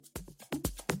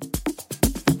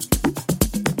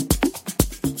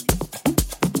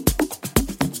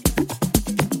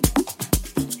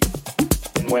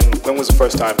When was the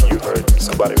first time you heard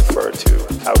somebody refer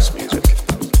to house music?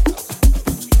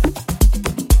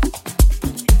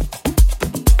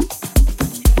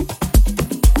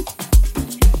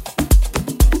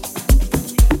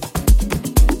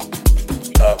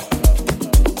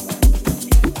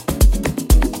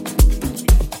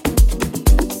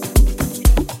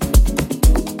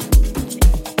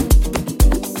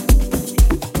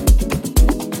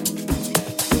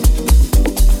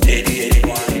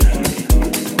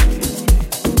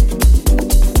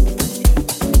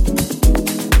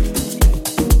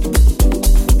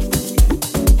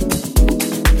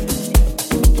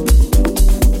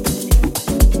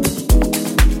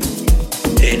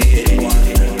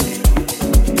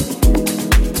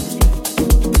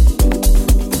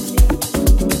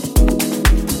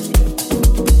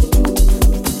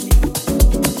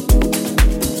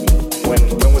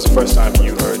 First time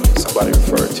you heard somebody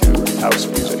refer to house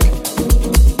music?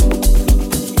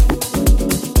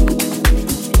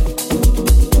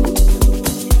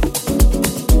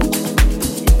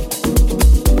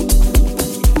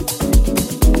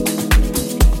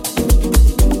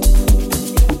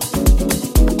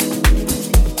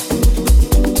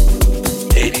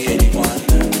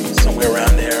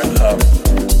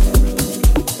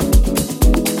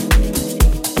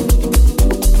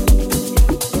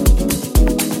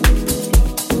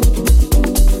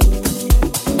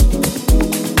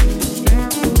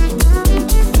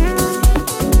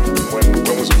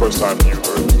 First time you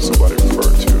heard somebody refer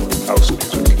to house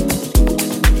music?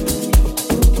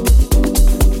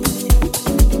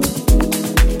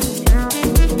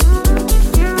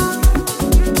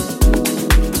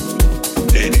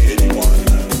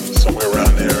 Somewhere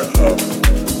around there.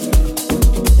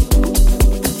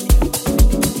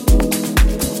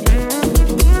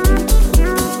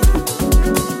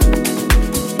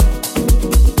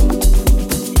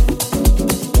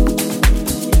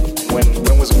 When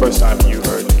was the first time you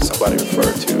heard somebody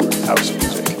refer to house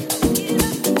music?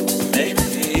 Maybe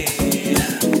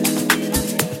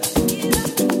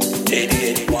 80,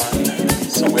 81,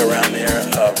 somewhere around there.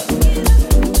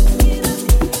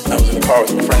 I was in the car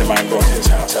with a friend of mine going to his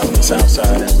house out on the south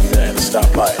side, and we were at a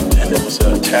stoplight, and there was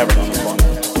a tavern on the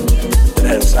corner that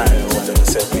had a sign in the window that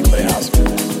said we play house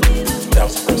music. That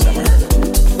was the first time I heard it.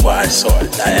 Well, I saw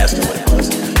it, and I asked him what it was,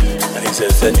 and he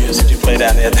said, "Is that you? Did you play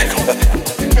down there at that corner?"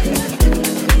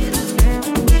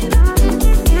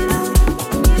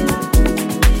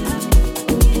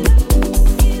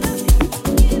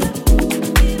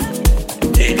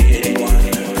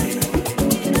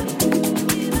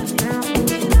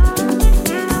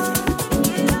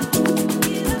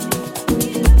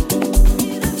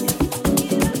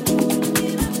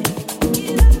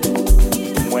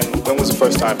 When was the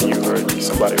first time you heard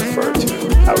somebody refer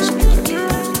to house music?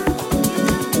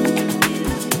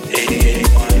 80,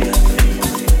 81.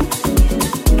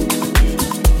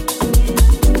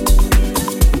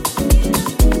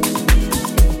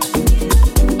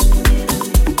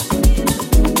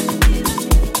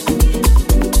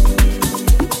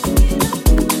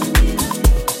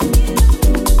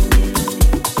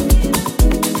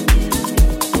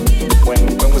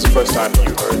 When was the first time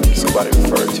you heard somebody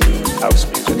refer to house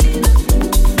music?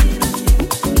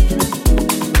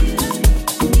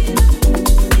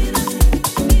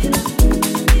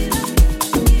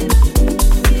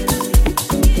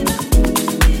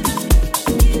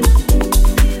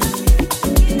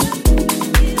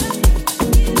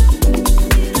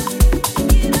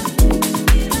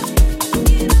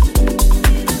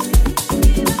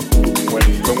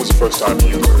 When was the first time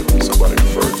you heard somebody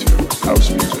refer to house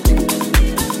music?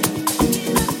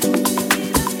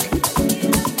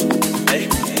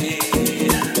 Maybe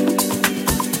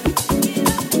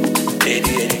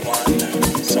 80,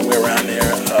 81, somewhere around there.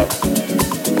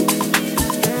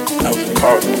 I was in the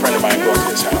car with a friend of mine going to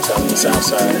his house out on the south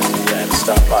side, and we had a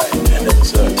stoplight, and there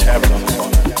was a tavern on the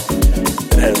corner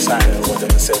that had a sign in the window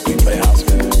that said we play house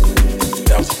music.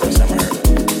 That was the first time I heard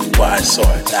it. Well, I saw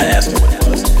it, and I asked him what it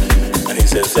was, and he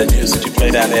said, "Is that you? Did you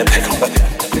play down there at that corner?"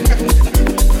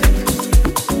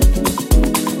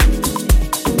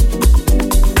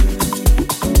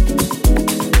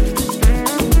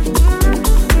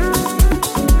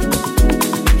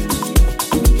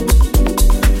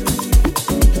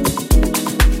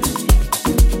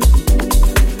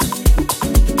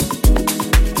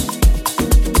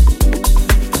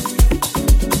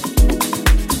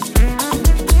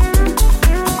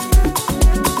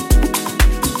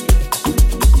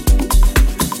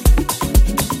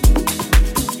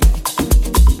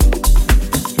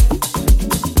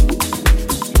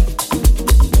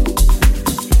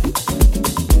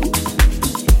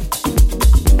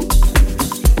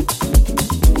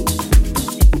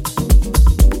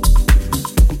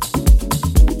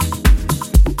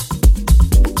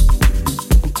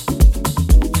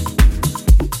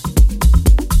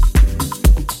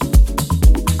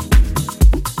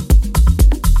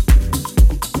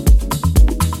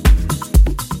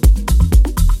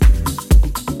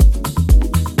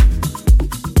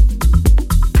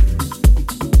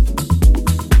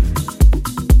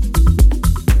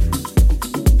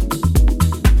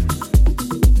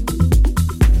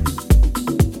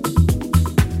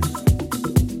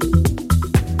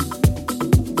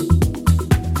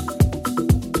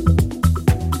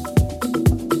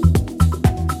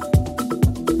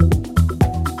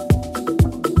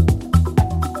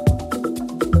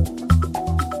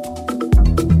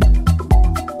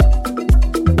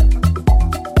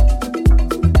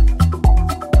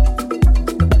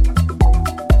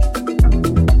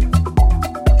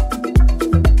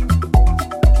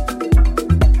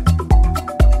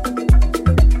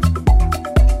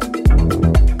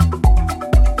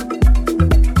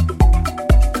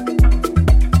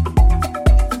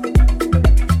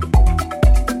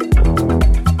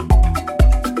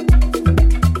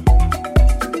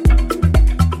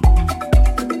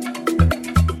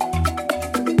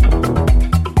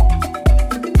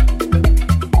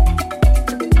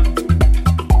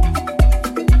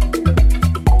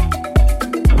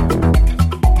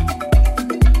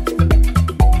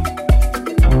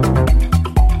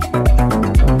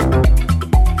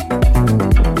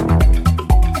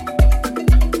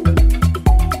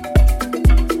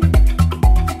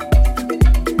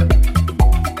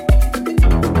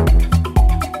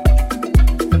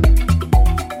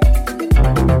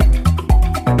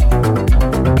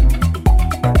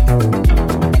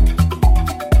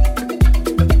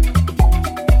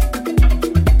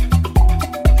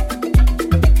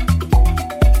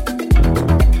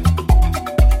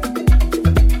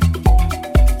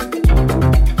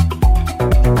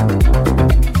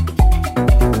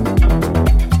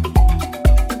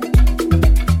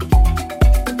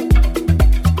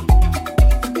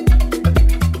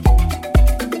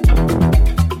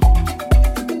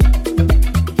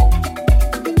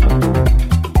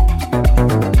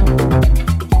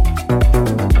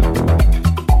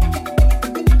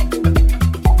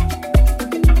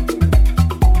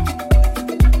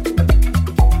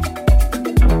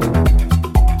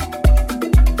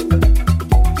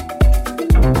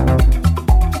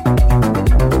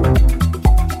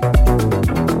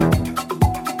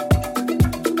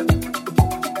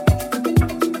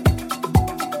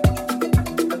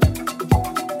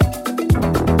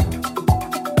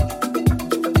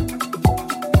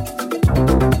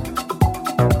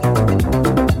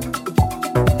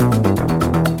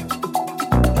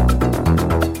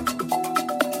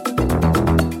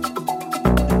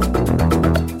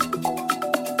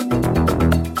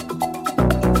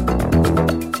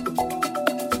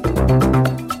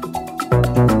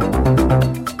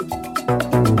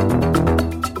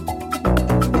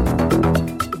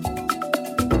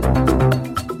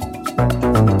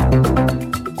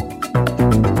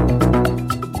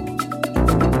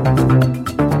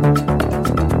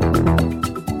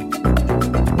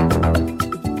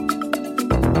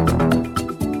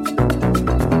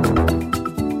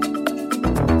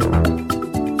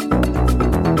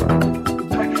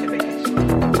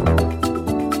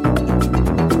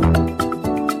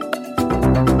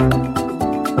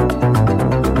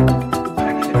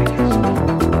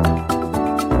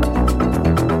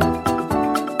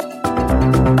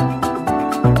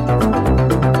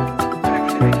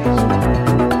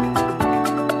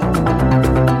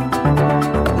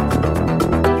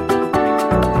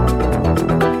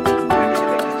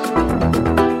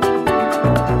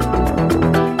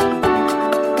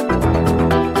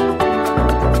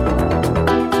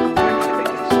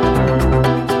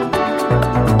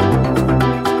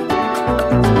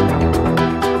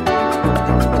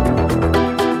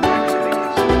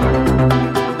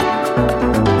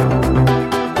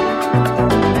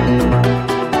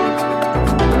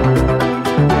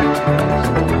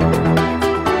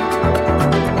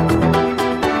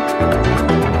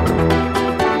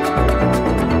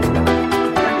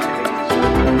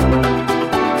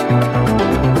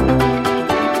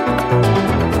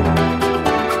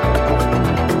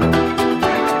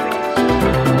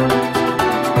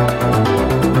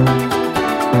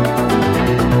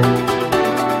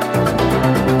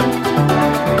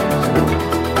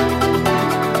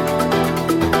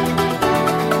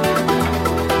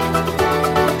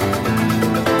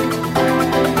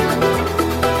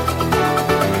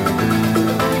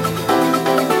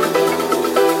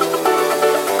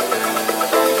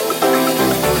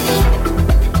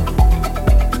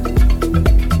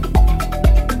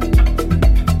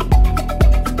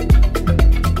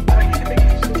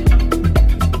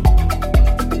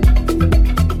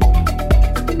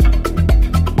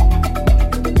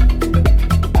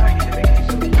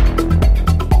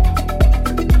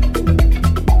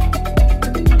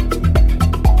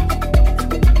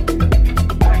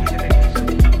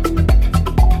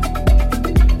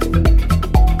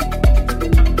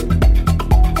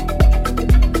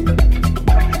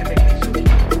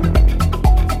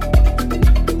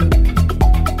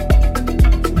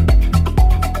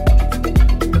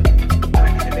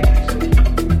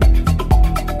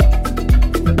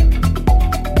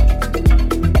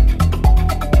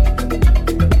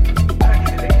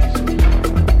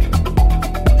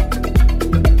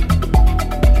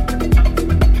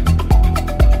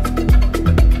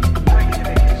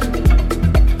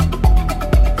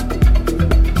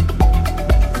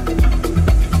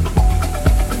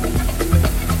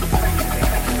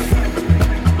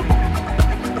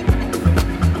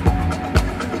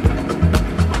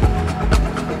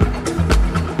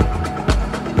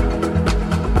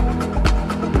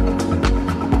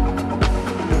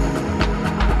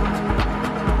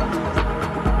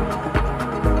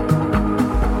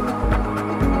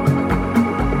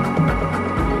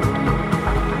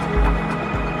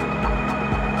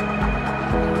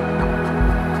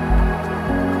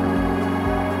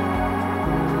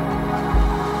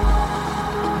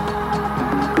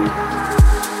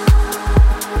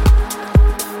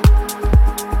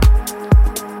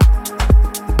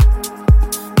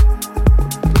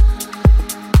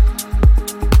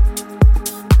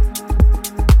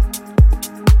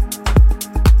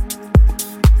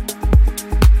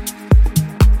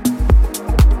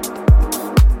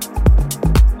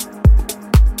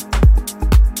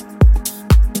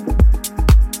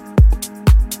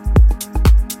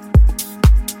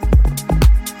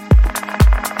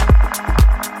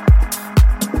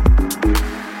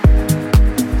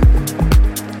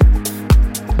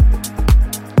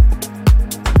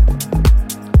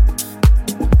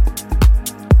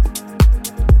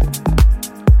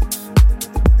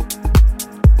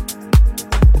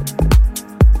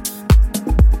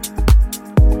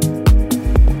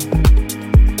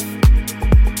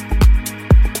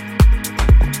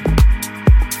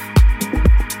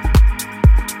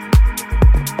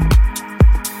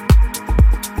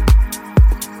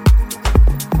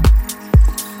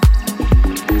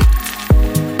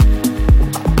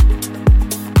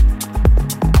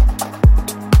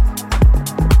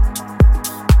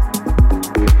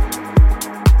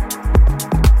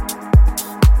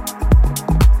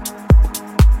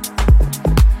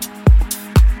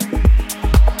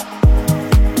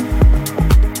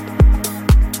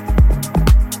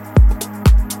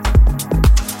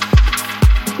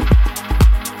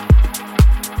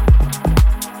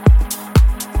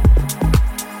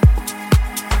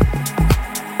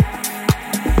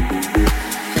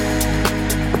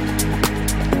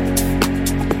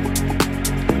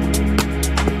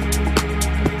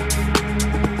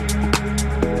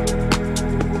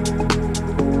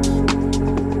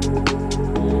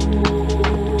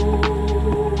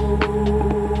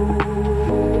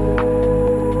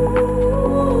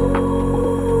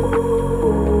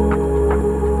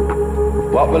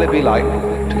 What will it be like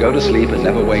to go to sleep and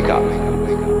never wake up?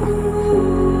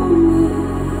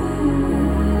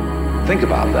 Think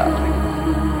about that.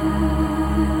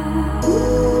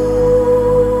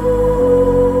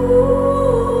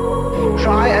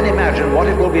 Try and imagine what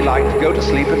it will be like to go to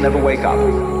sleep and never wake up.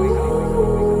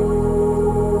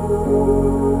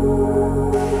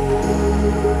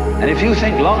 And if you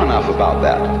think long enough about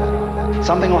that,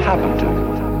 something will happen to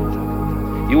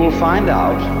you. You will find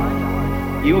out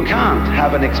you can't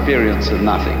have an experience of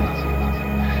nothing.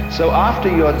 So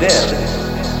after you're dead,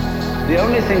 the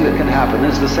only thing that can happen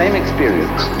is the same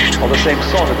experience, or the same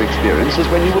sort of experience as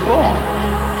when you were born.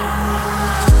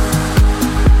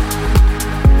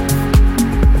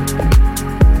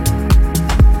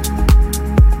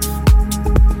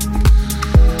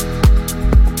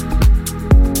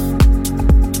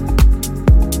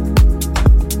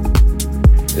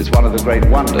 It's one of the great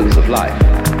wonders of life.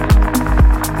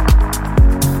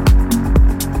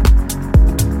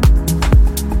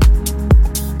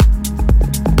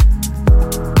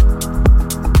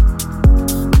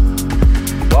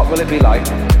 What will it be like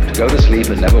to go to sleep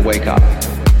and never wake up?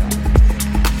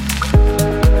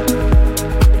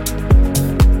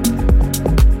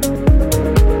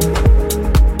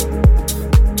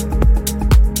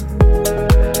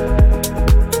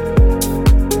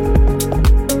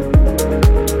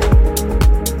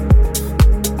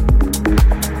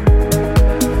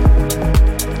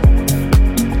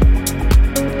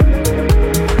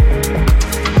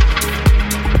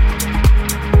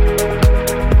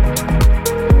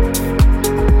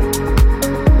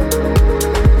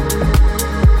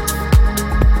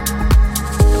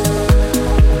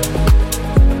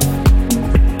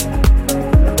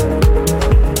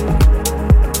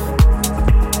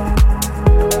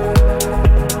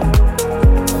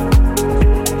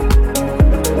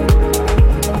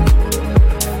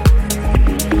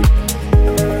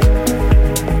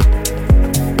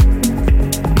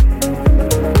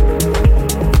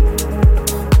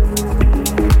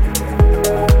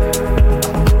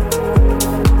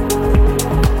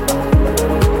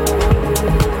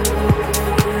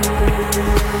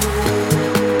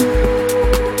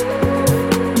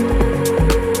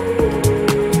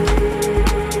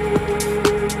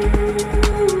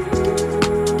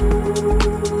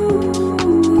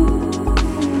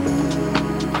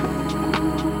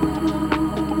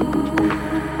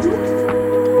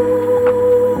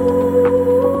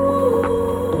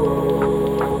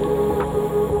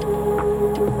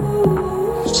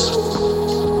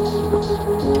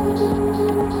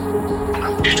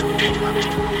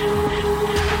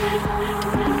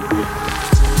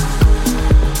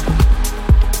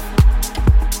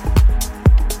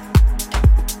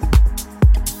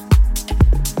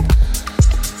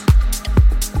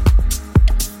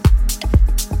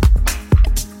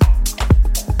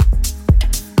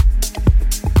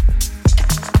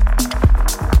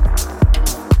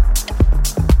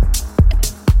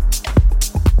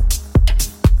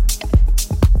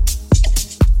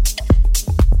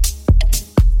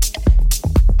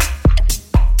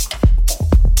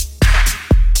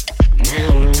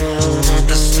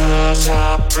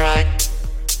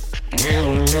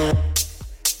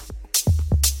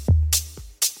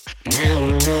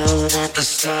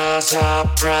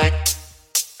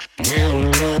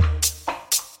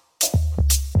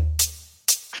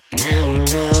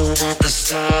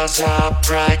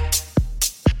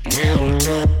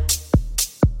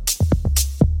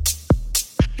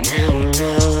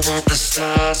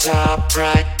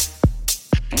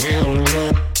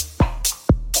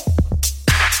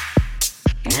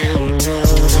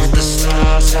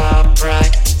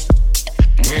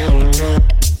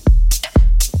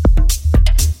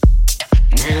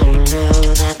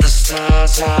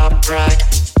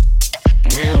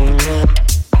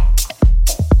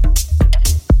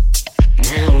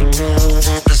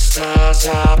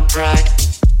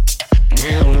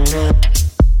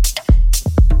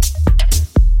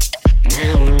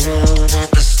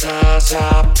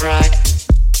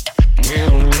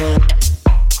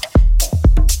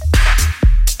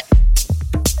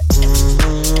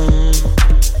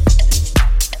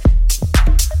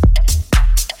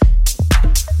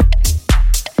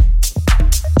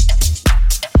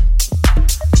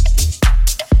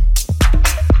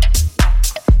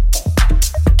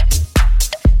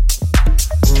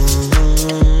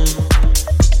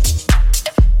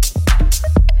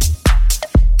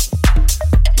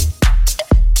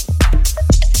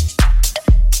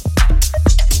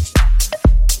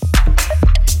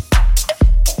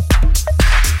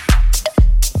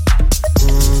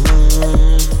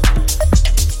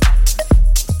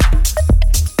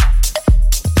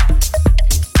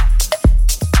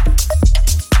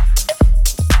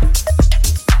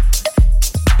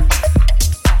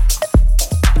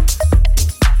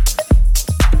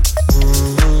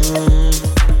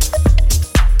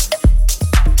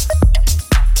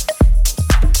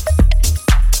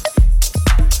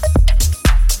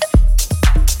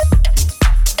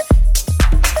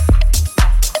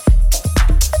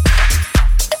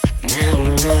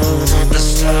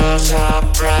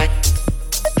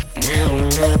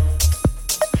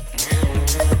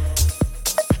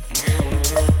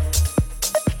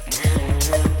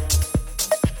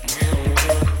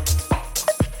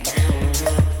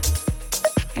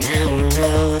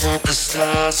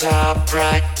 stars are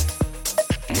bright.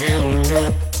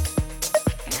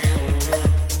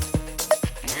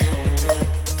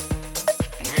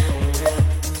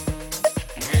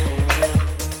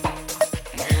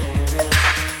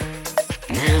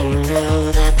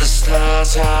 That the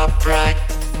stars are bright.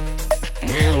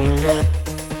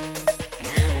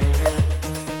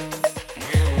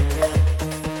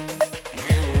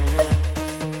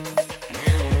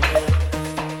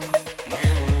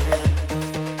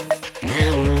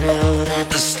 That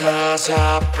the stars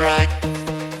are bright.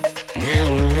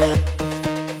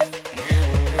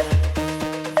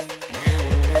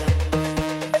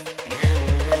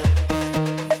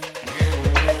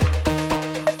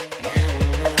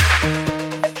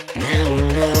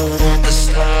 That the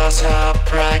stars are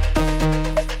bright.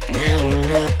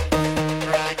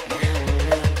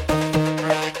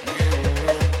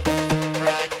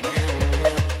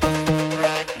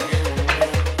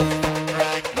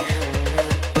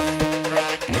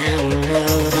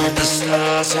 That the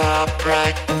stars are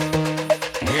bright. That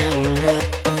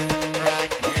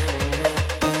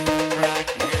the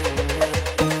stars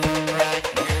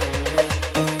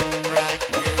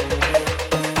are bright.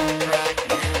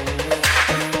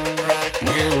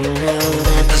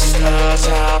 That the stars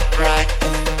are bright.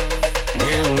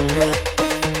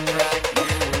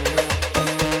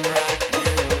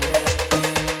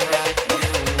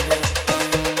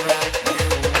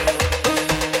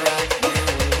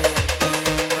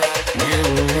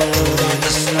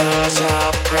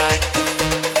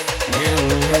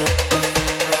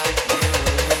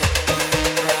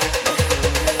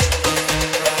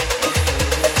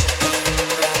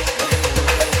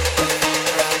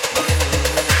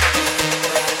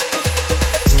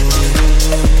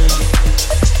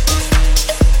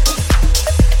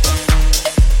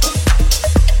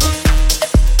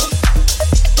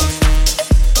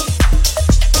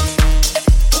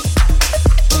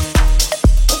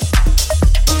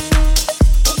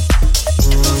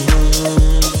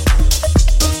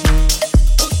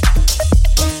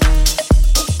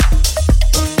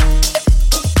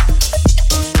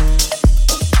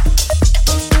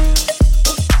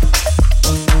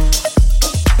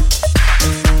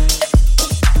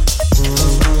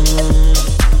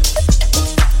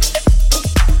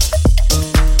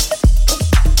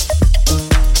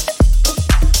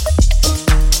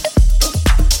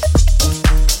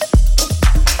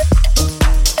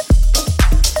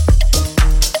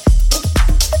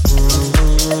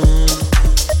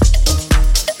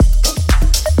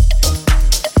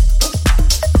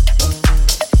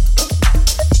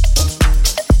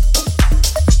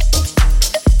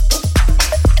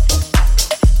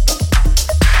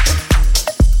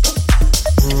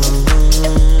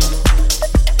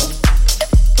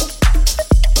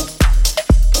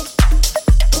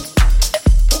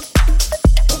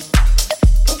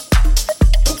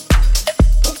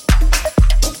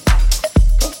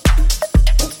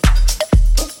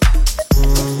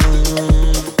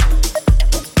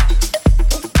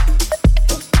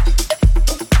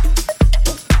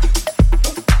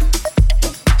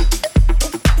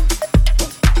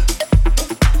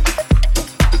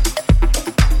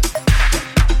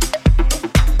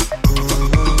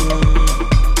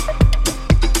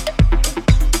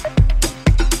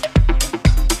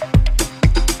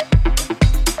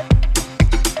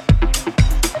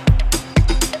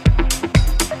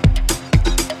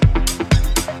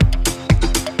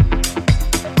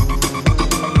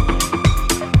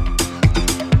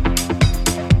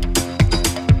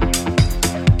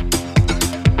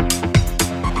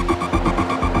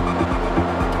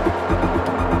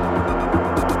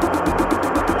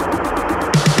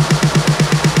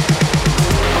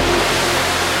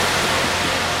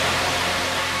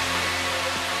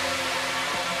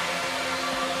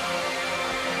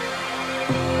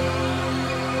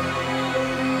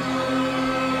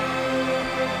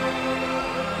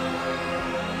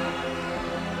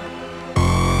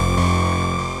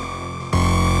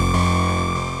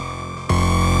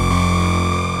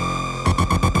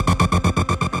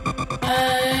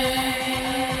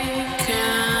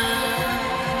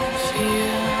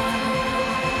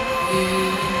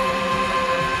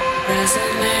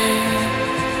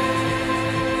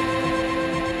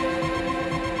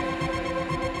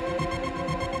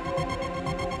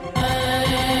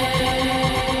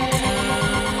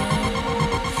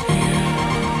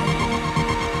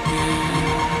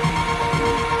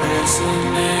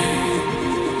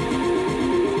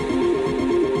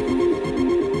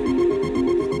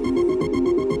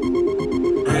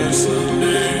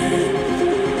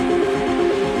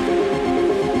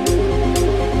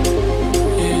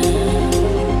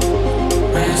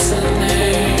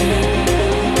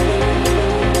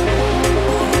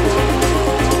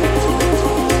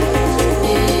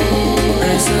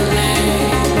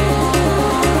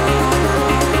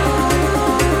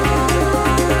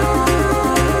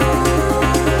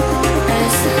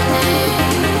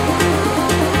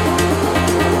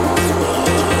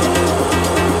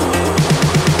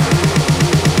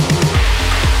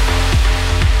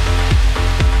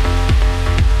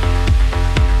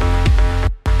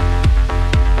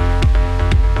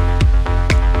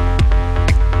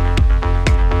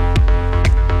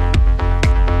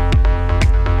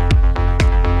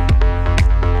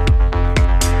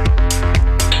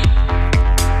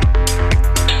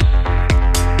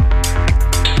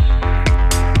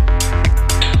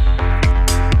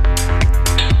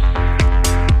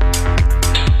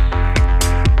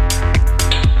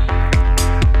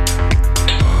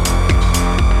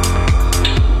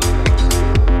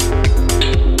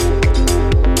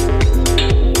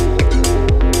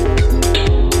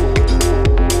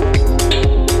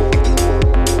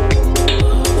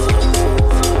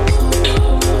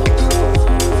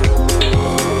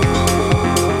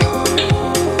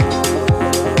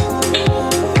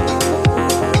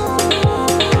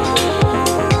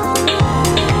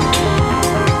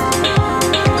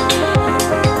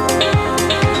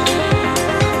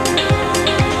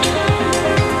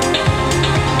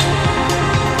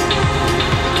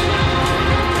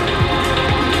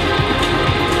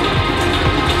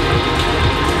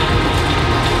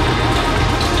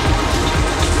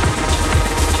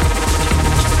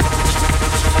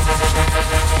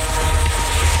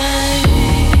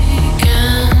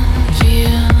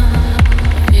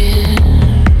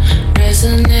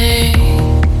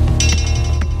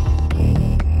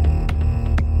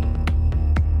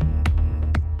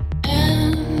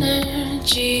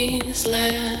 is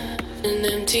left an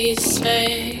empty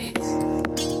space.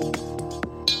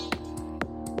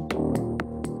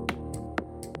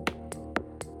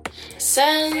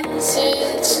 Sense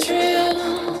it's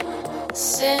true,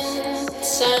 synth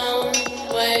sound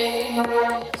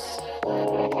waves.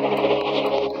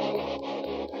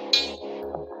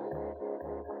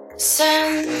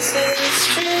 Sense it's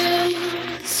true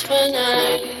when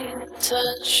I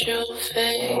touch your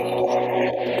face.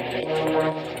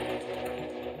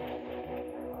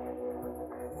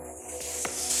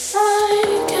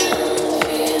 I can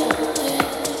feel it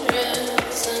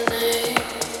resonate.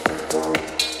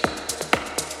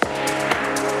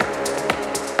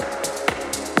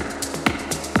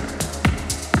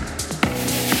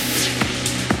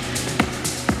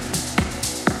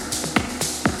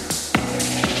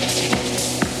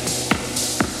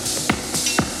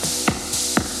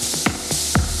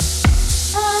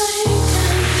 I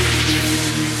can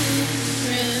feel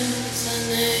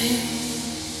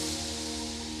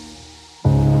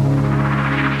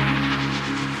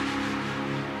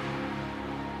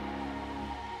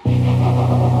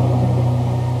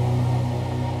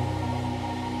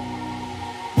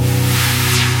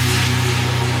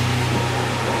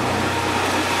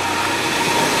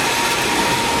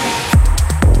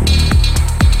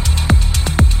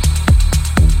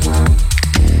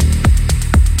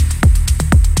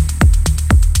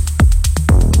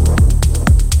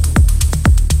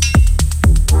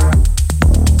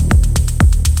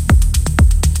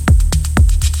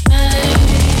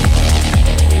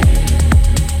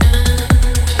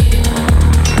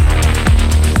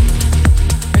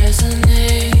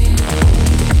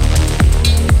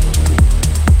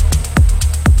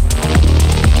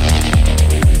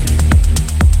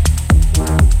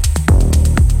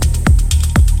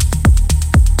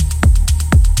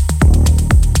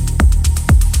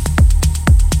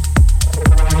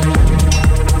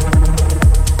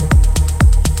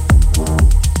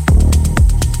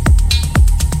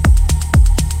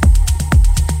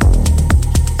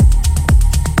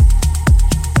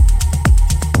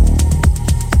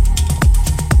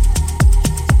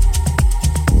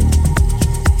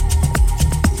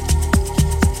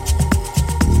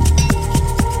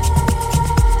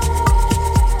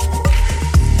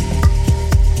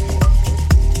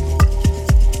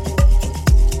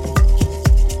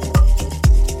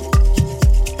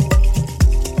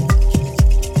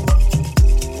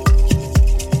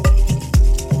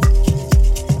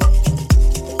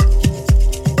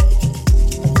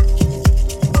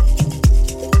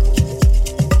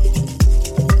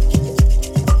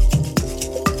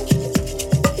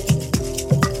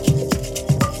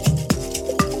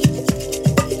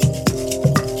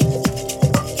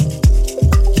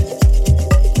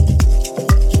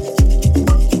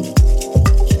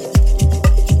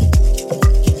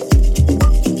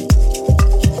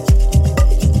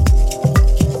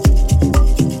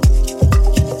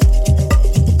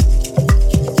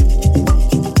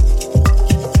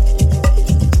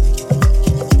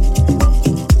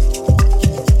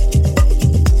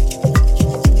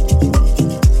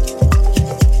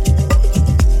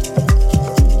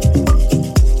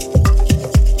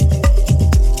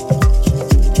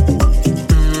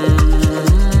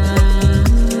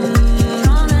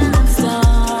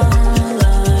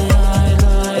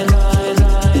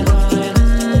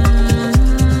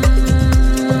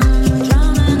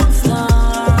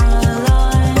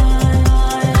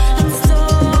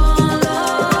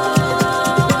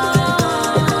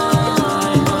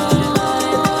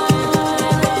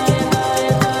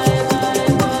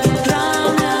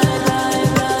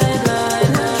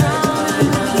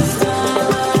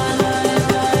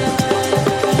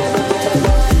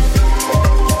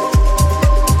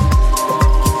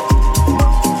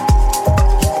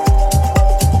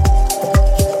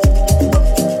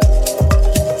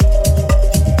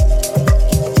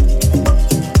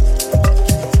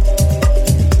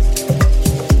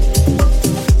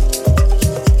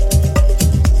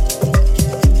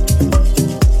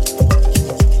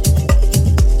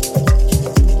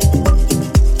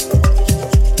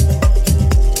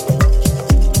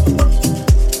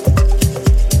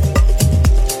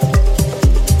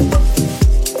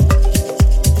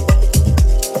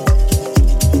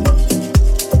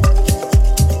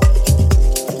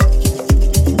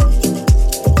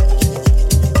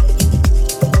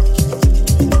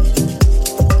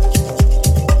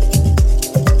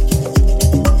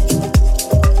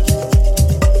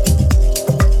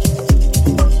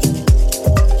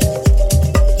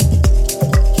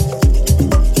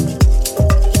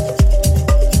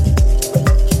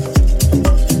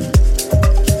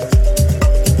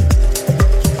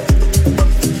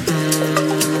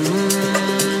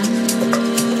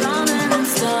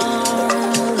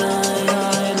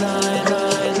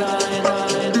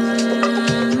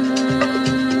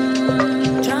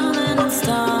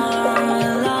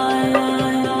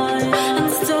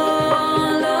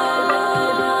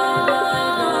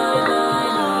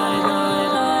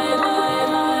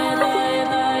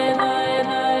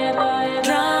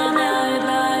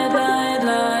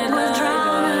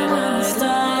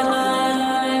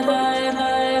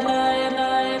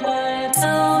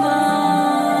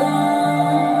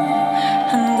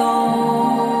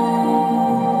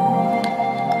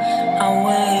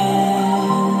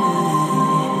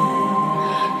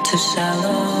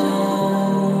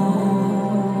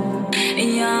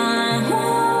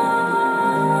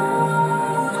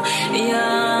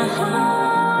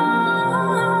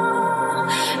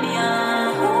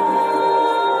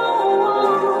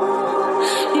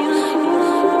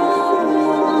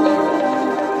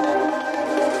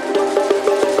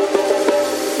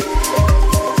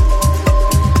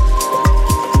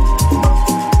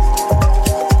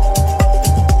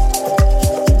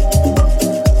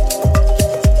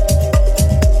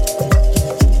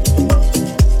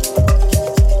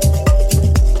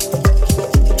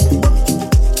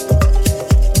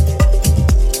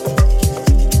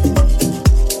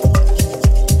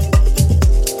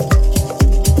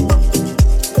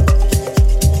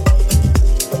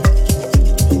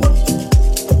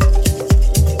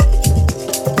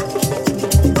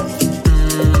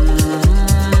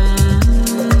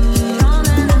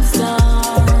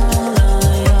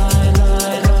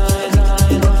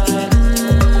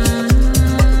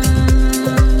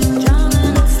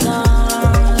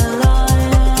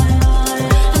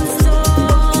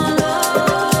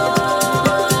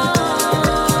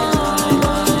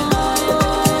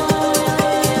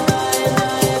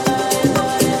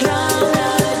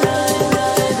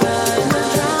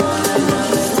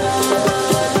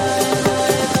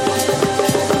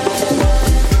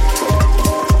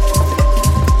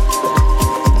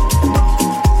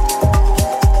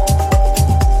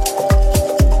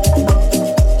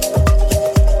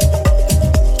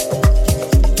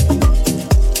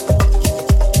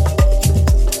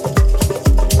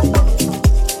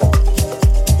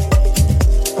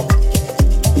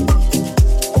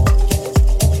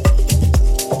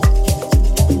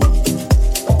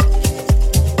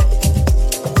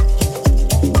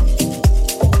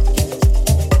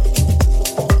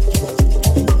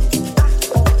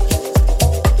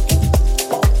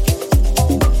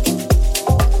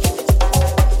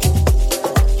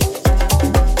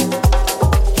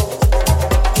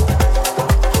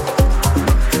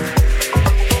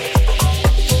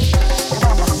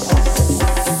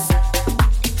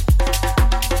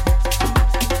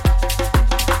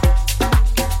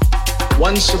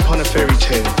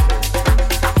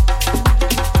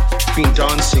between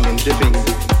dancing and living.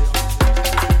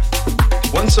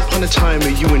 Once upon a time were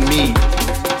you and me.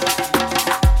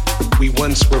 We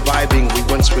once were vibing,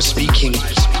 we once were speaking.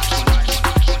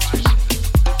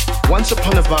 Once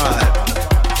upon a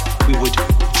vibe, we would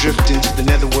drift into the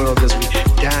netherworld as we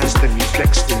danced and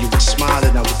reflexed, and you would smile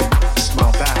and I would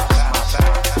smile back.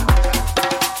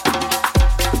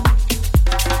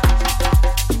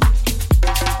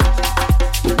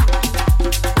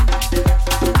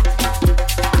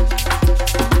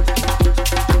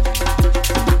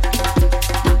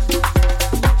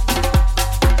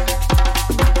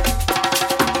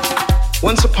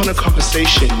 Once upon a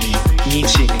conversation,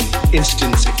 meeting,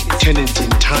 instance, tenant in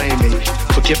time,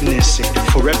 forgiveness,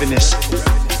 foreverness.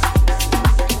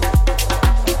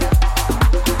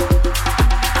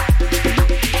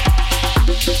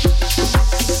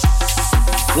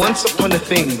 Once upon a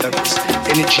thing that was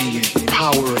energy and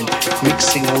power and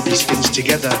mixing all these things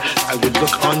together, I would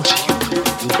look onto you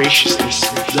in graciousness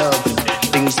and love and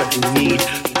things that we need.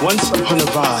 Once upon a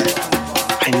vibe,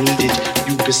 I needed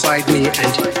you beside me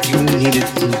and you needed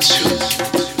me too.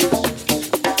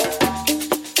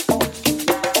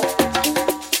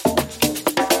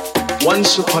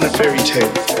 Once upon a fairy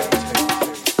tale,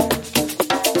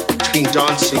 between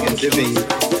dancing and living.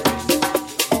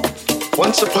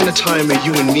 Once upon a time were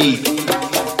you and me.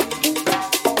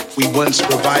 We once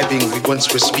were vibing, we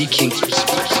once were speaking.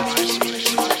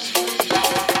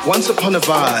 Once upon a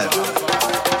vibe,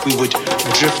 we would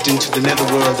drift into the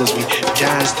netherworld as we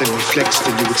danced and reflexed,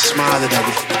 and you would smile and I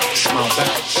would smile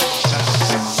back.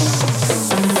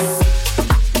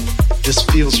 This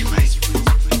feels right.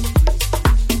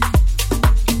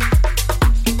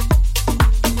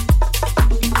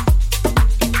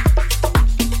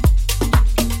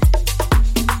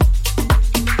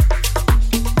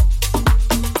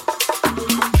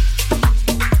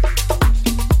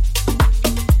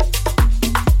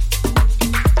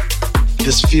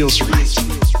 This feels right.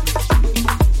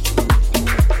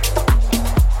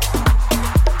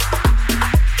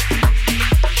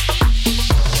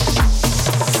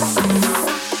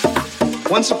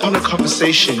 Once upon a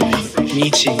conversation,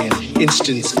 meeting, an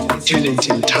instance, tenant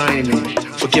in time, and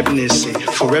forgiveness,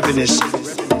 foreverness.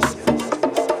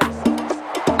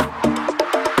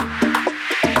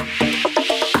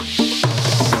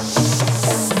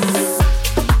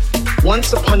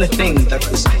 Once upon a thing that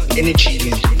was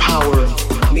energy and power,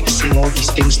 mixing all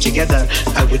these things together,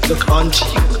 I would look onto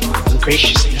you in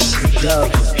graciousness and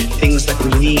love, things that we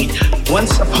need.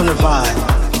 Once upon a vibe,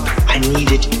 I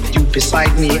needed you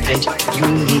beside me and you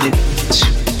needed me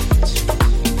too.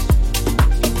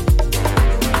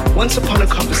 Once upon a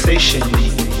conversation,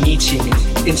 meeting,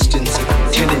 instance,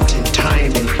 tenant in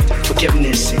time, and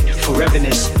forgiveness,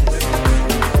 foreverness.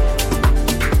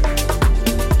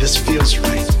 This feels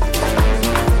right.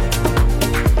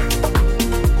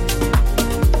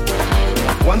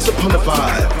 Once upon a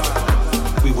vibe,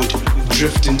 we would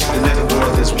drift into the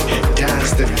netherworld as we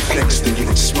danced and reflexed, and you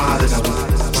would smile and I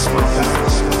would smile back.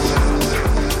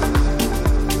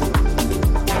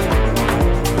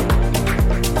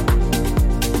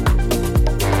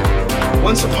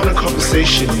 Once upon a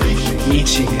conversation,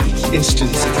 meeting,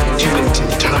 instance, tenant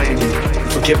in time,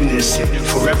 forgiveness,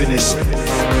 foreverness.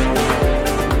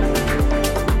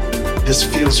 This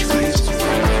feels right.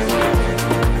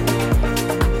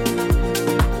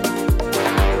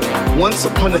 Once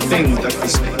upon a thing that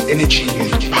was energy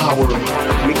and power,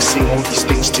 mixing all these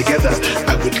things together,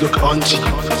 I would look onto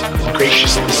you,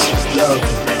 graciousness, love,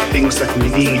 things that we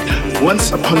need.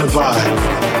 Once upon a vibe,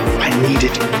 I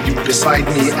needed you beside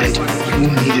me and you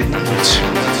needed me too.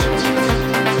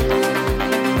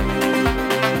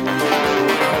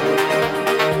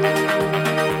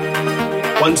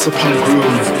 Once upon a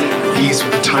groove, these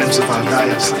were the times of our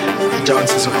lives, the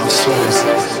dances of our souls,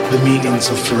 the meanings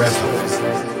of forever.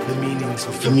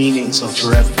 The meanings of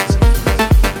forever.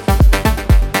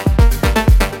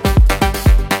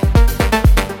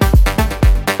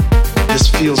 This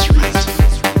feels right.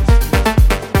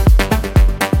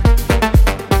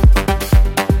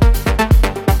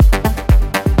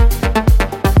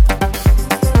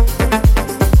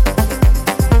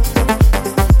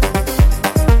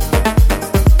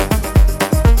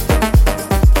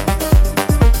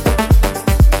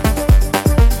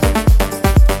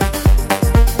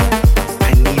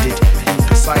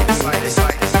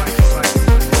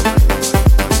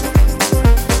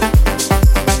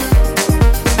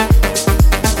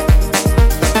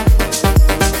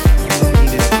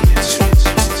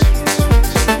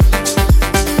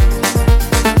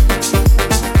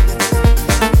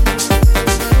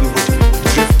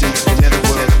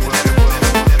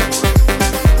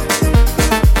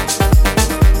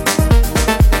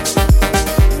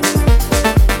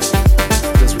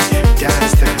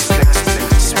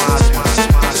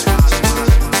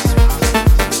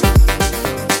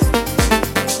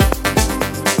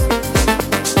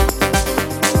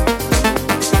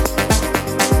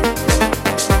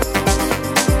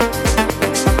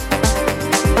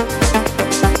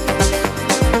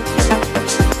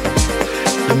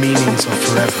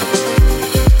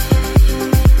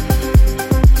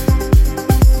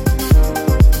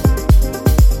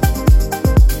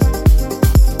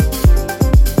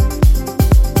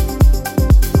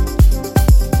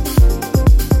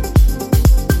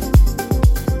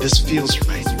 feels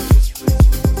right.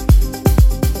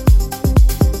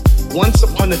 Once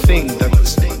upon a thing that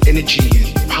was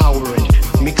energy and power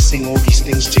and mixing all these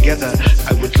things together,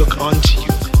 I would look onto you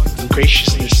in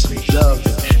graciousness and love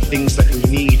and things that we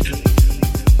need.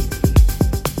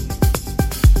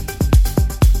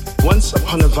 Once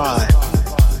upon a vibe,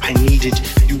 I needed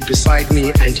you beside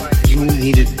me and you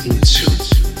needed me too.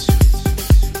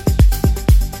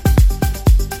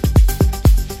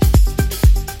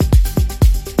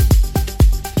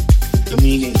 The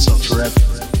meanings of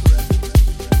forever.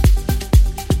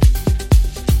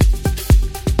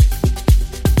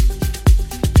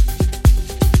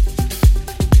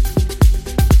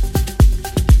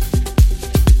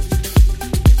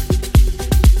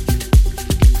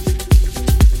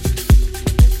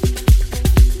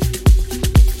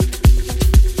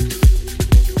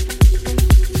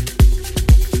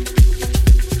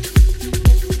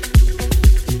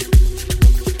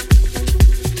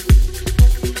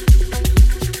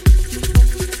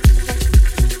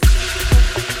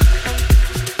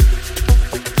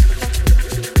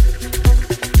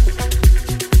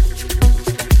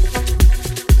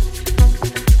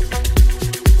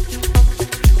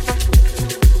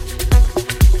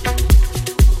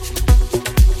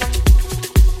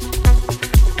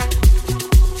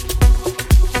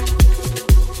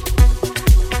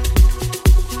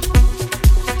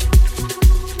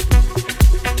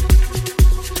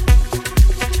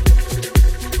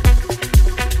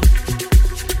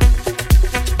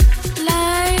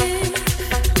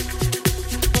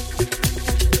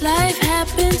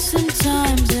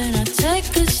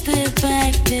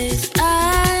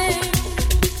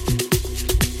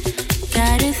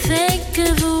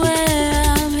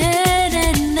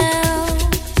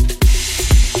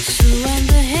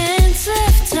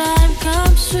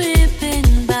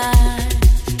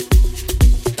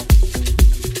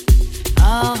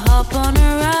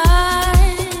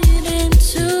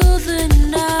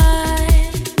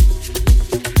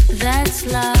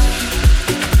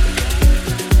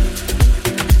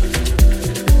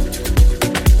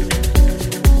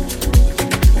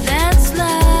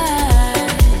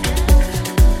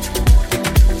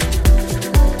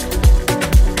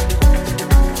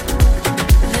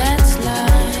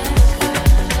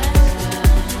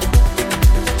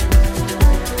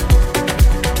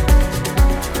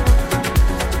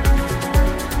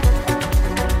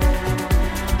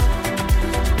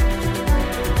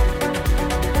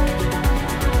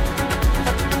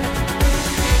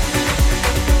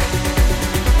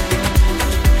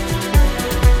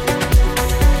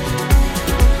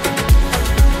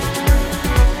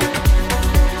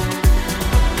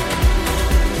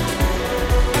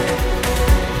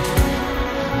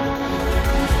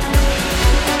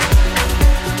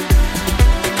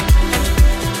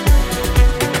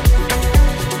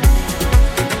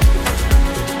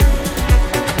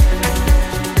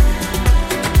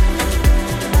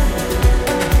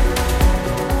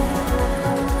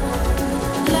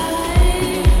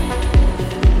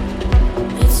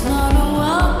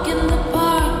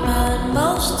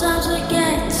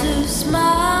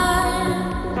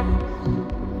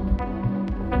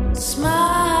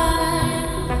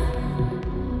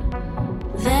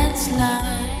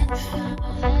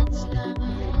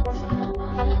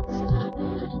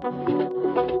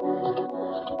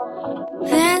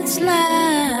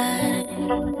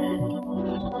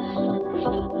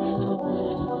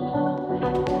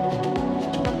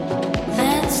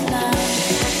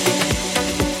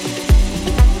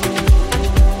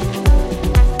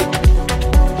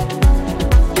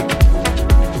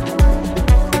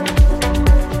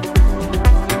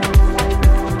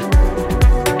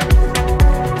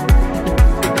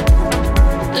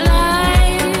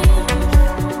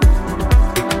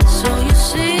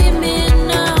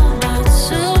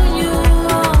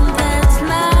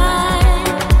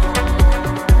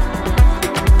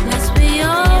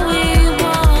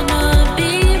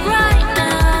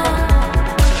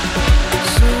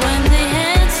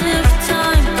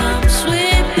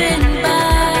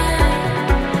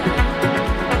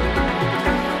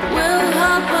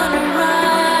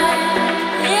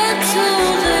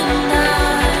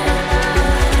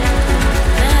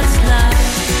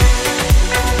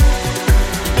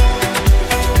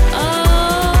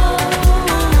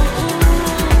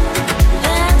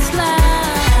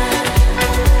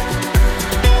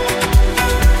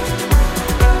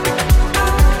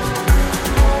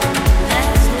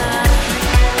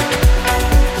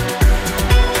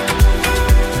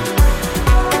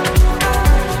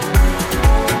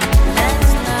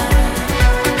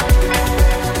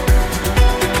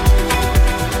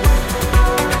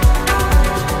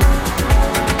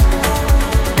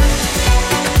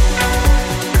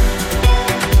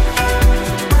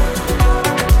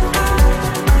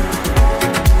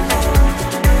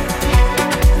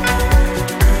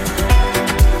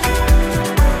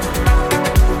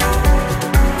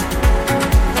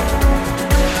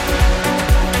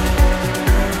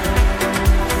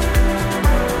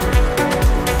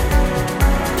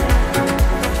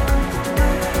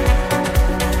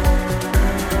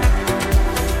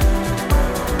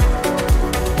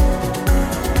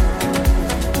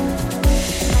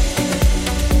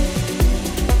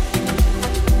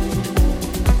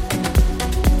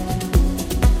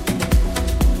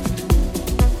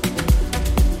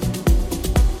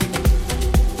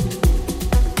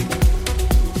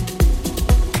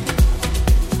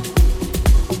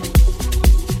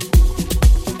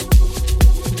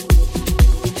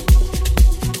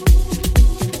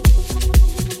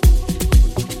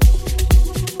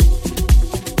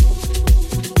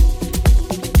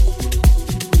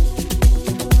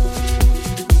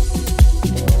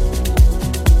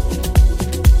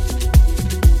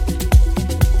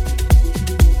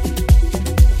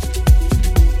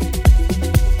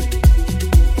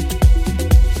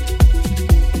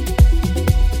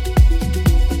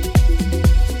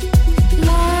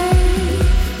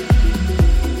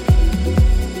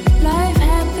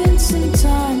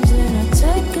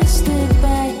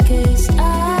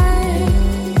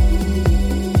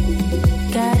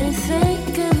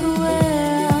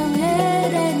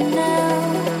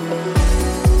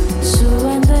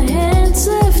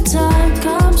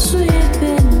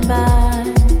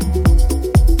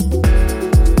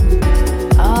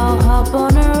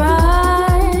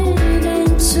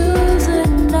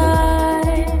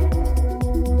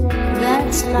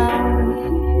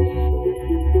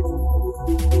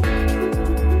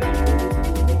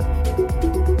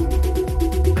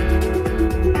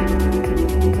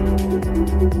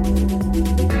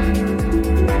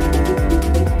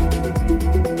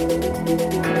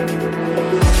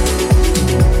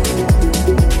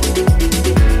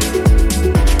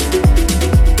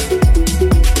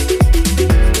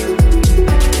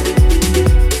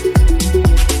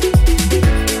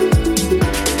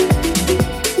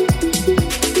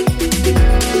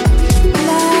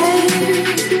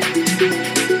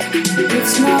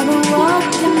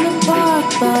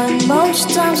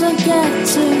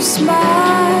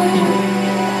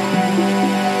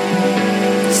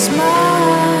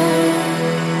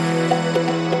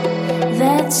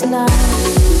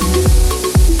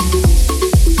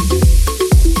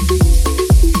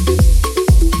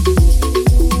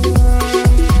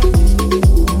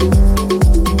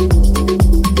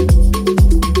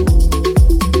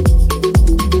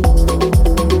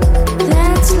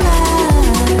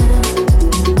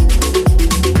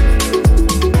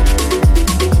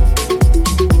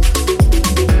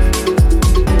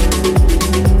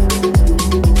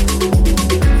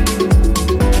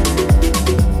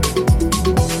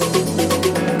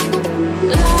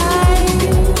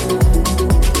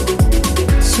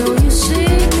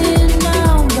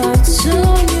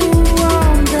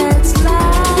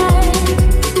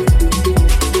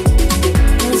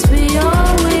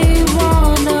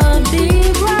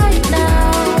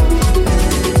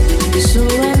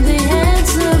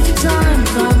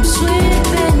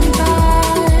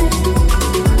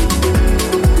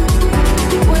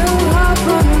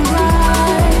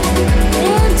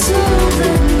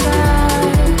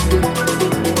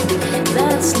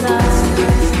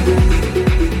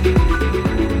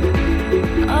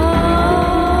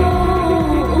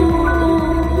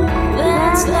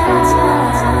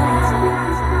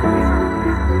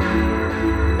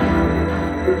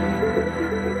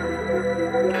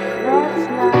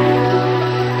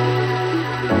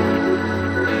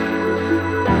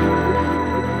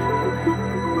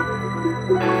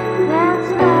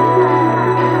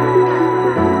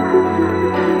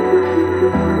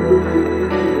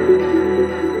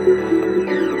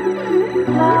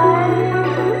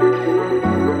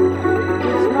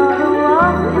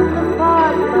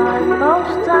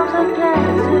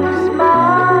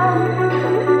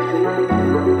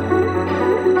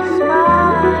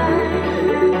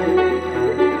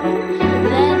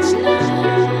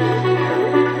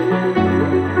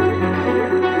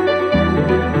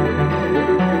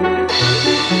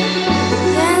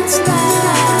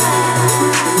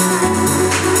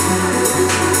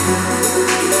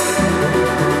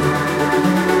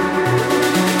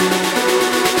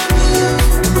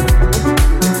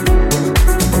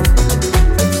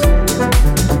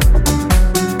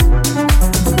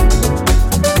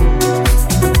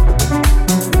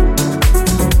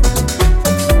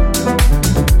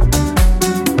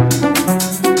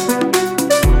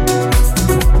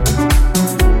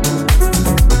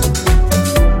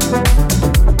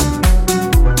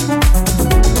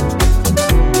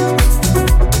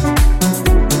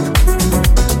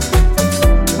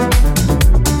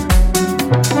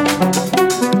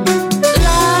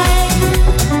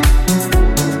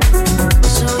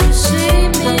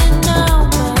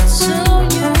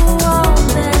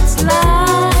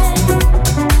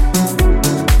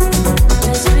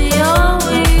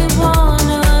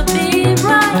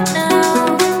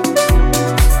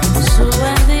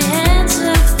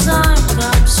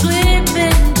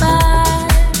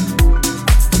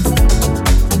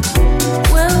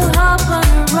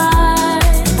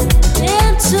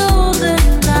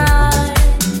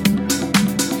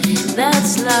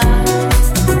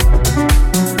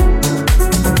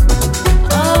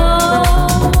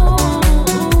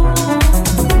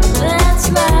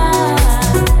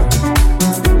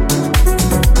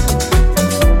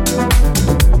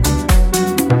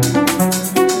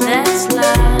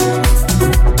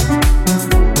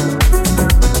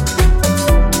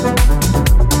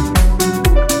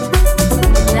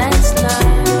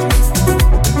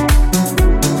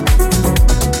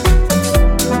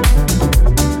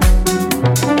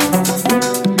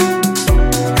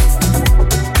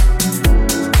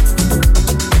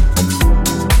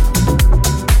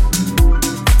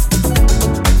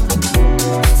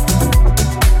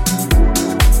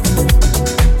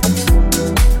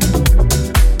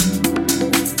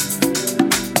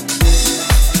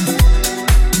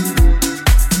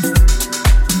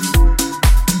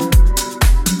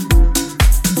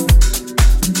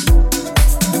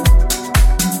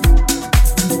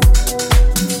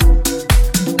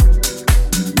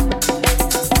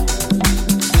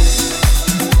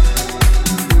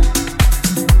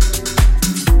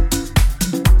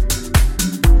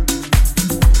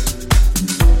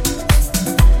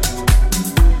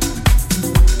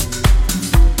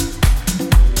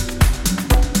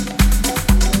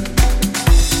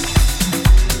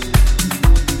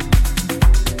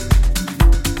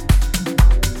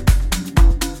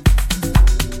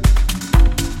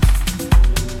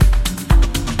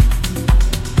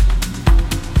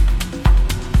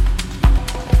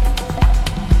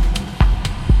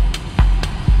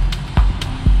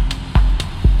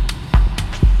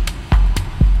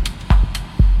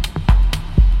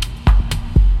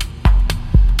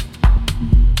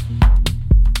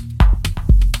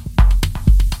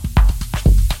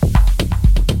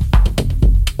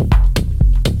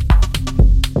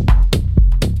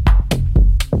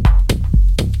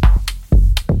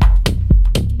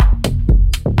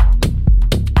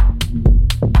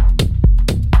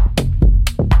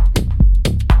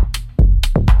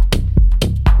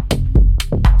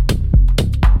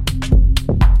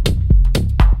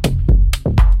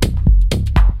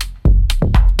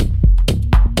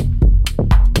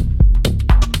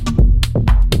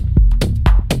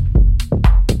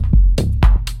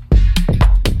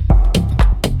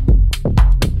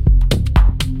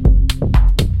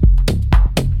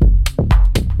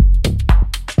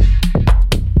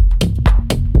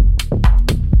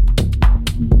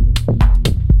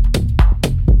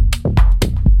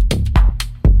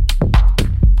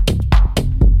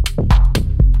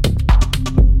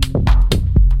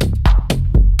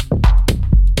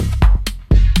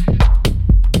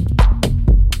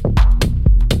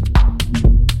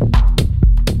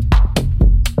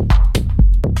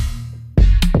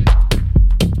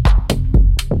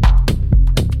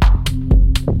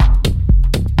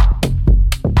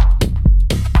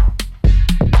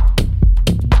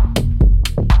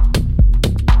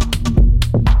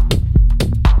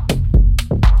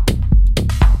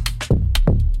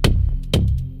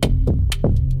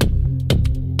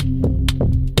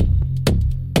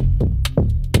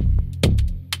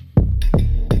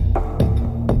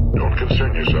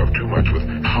 yourself too much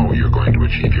with how you're going to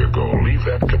achieve your goal. Leave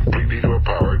that completely to a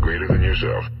power greater than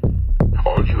yourself.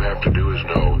 All you have to do is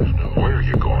know where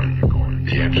you're going.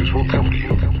 The answers will come to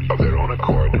you of their own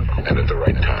accord and at the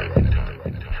right time.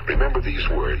 Remember these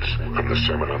words from the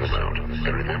Sermon on the Mount,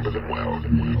 and remember them well.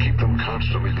 Keep them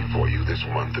constantly before you this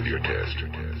month of your test.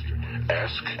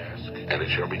 Ask, and it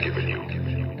shall be given you.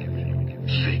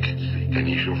 Seek, and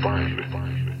ye shall find.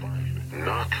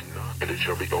 Knock, and it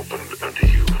shall be opened unto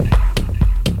you.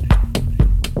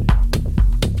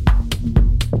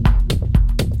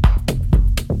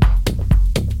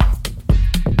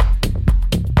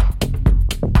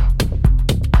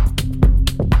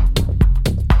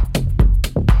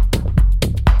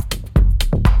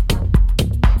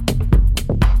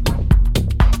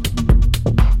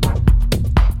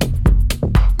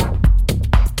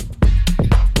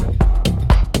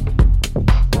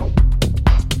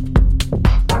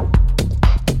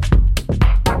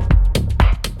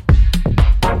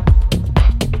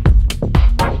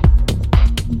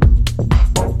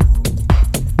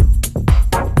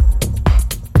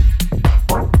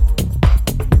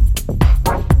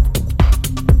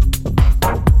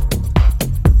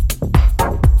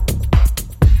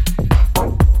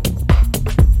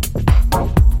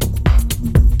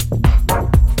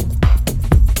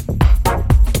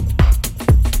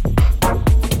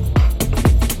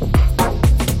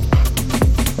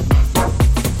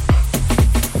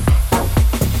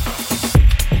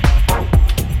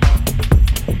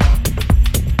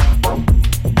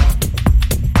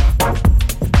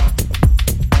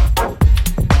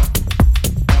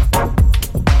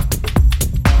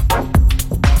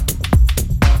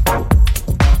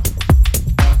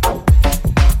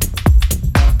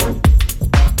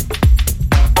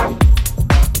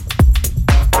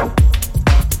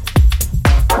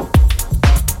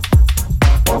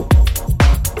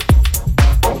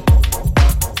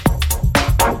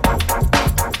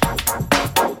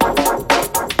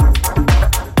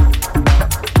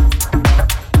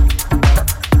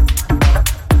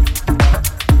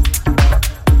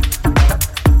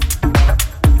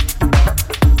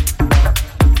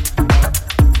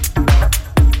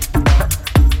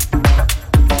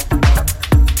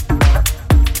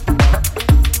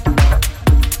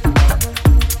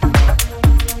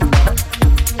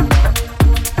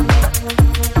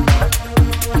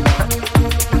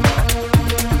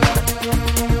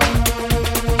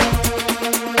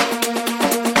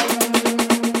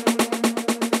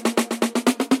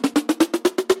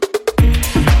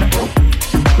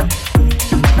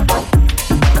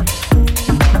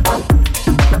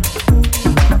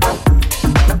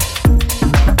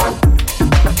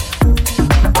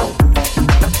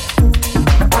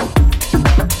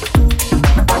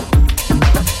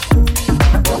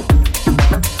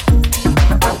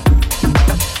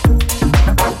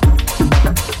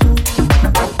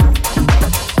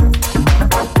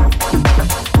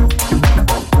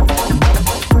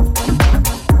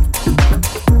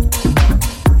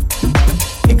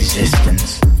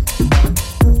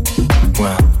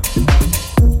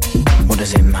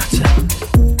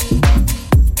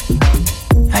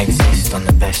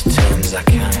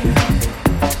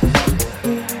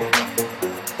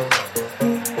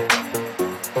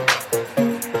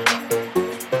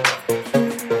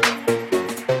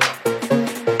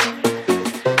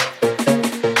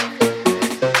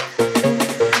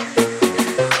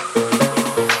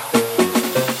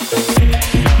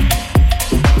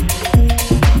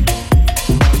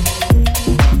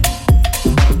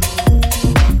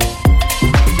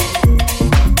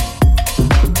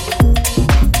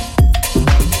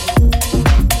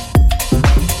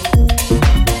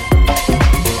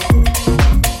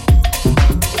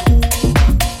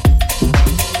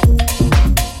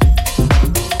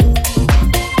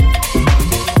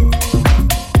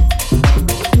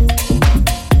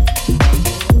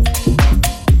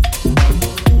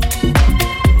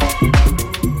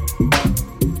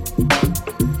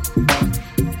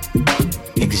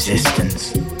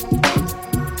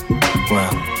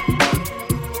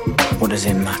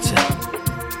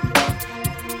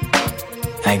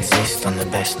 I exist on the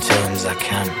best terms I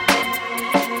can.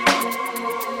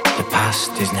 The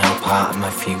past is now part of my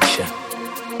future.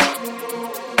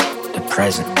 The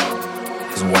present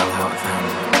is well out of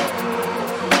hand.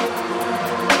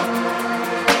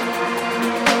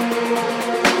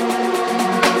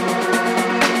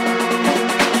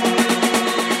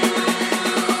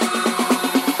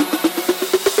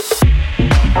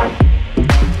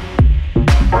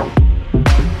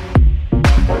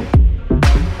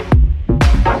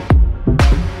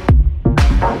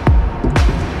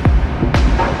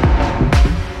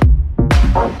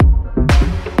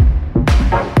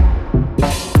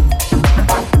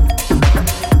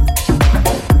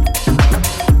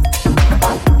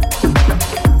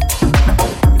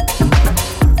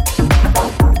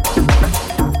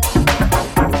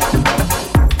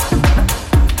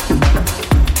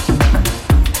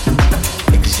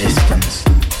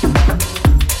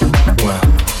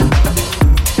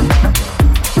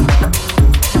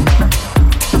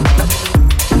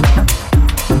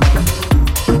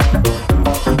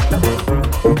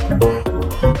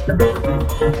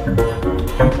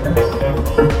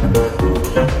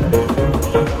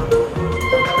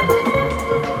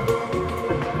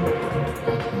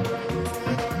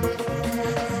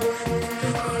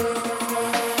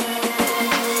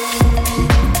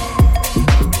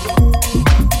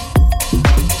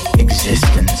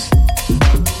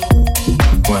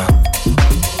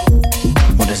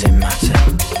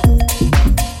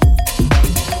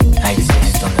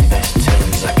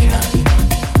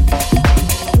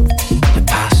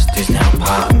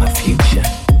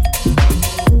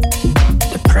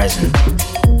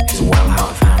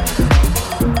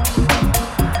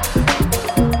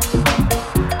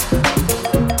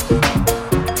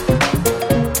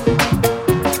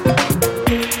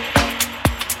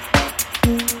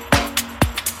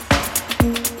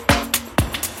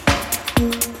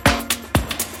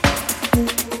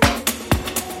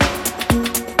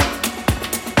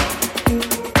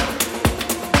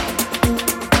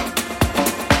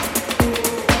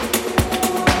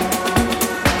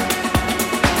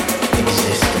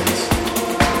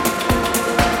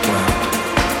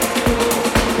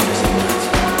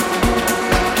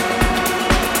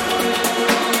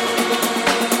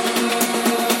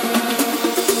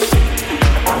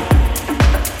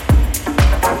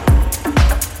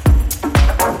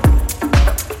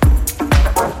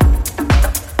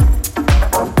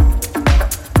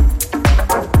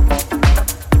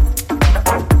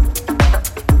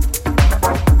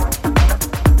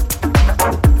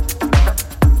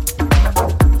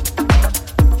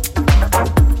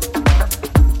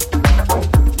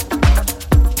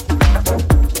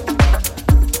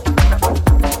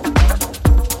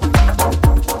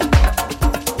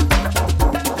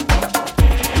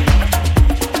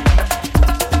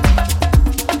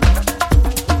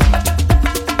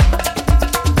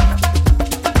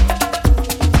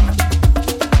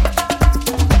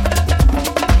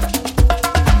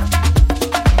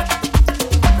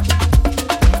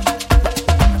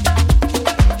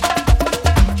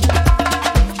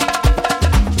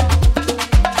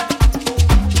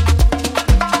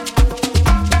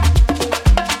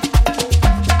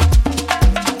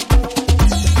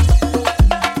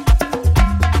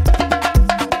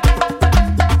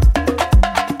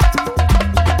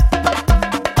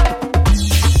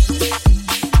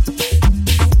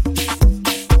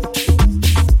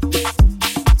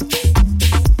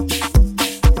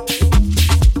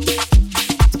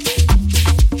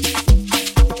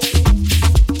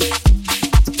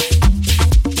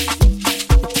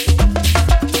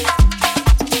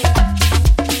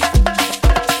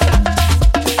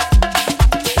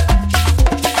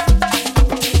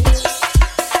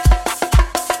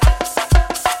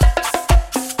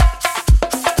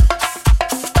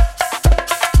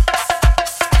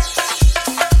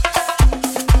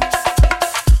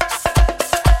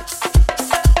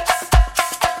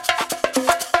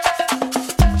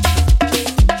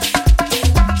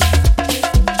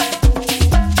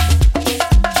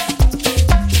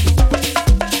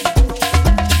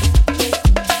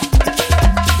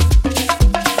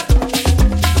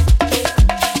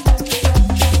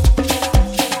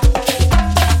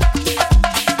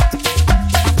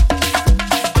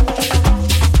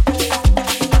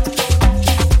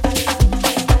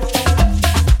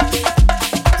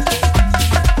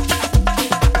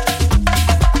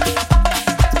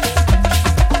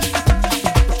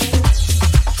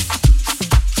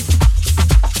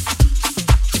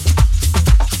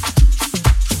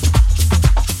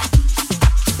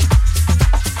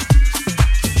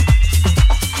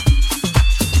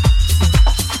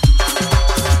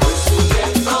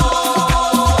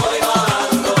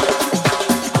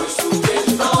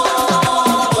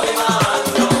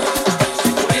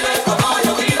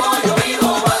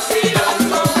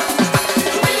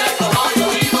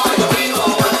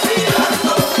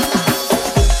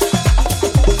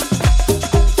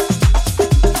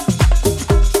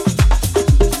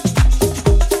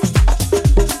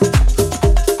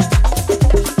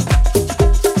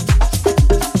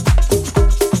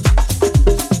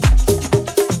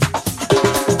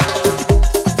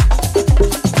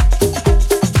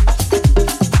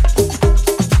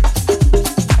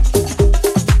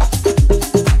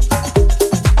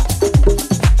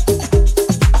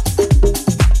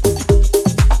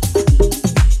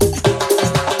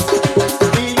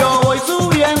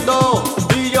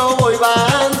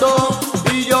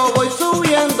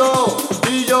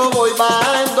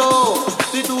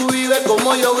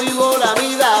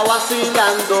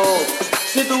 vacilando.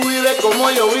 Si tú vives como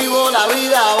yo vivo la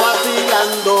vida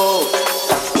vacilando.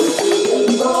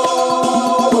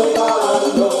 Voy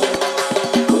bajando,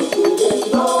 voy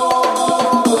subiendo,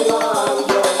 voy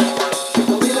bajando. Si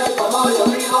tú vives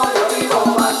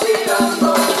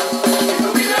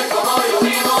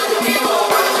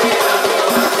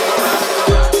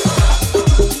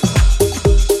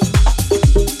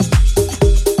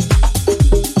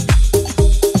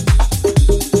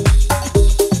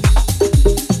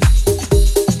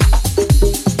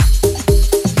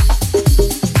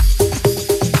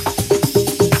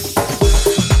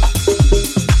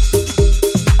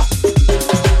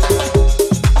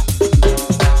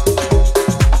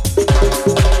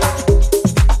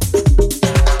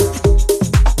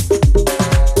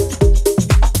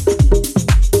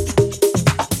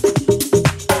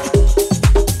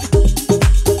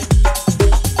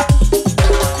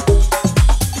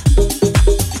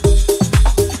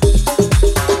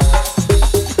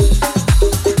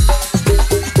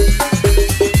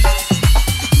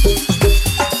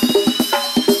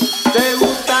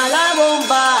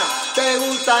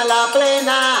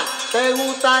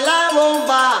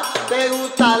te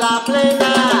gusta la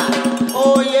plena.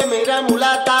 Oye, mira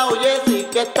mulata, oye, sí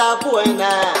que está buena.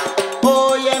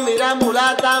 Oye, mira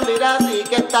mulata, mira, sí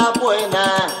que está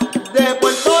buena. De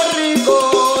Puerto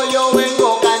Rico yo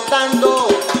vengo cantando.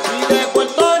 Y de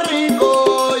Puerto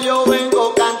Rico yo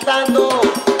vengo cantando.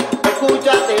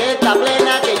 Escúchate esta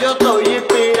plena que yo estoy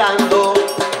inspirando.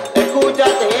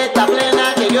 Escúchate esta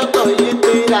plena que yo estoy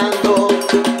inspirando.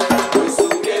 Voy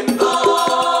subiendo,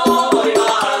 voy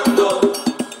bajando.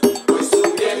 Voy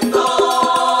subiendo,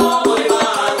 voy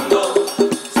bajando.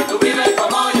 Si tú vives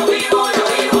como yo vivo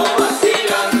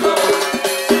vacilando.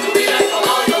 Si tú vives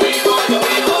como yo vivo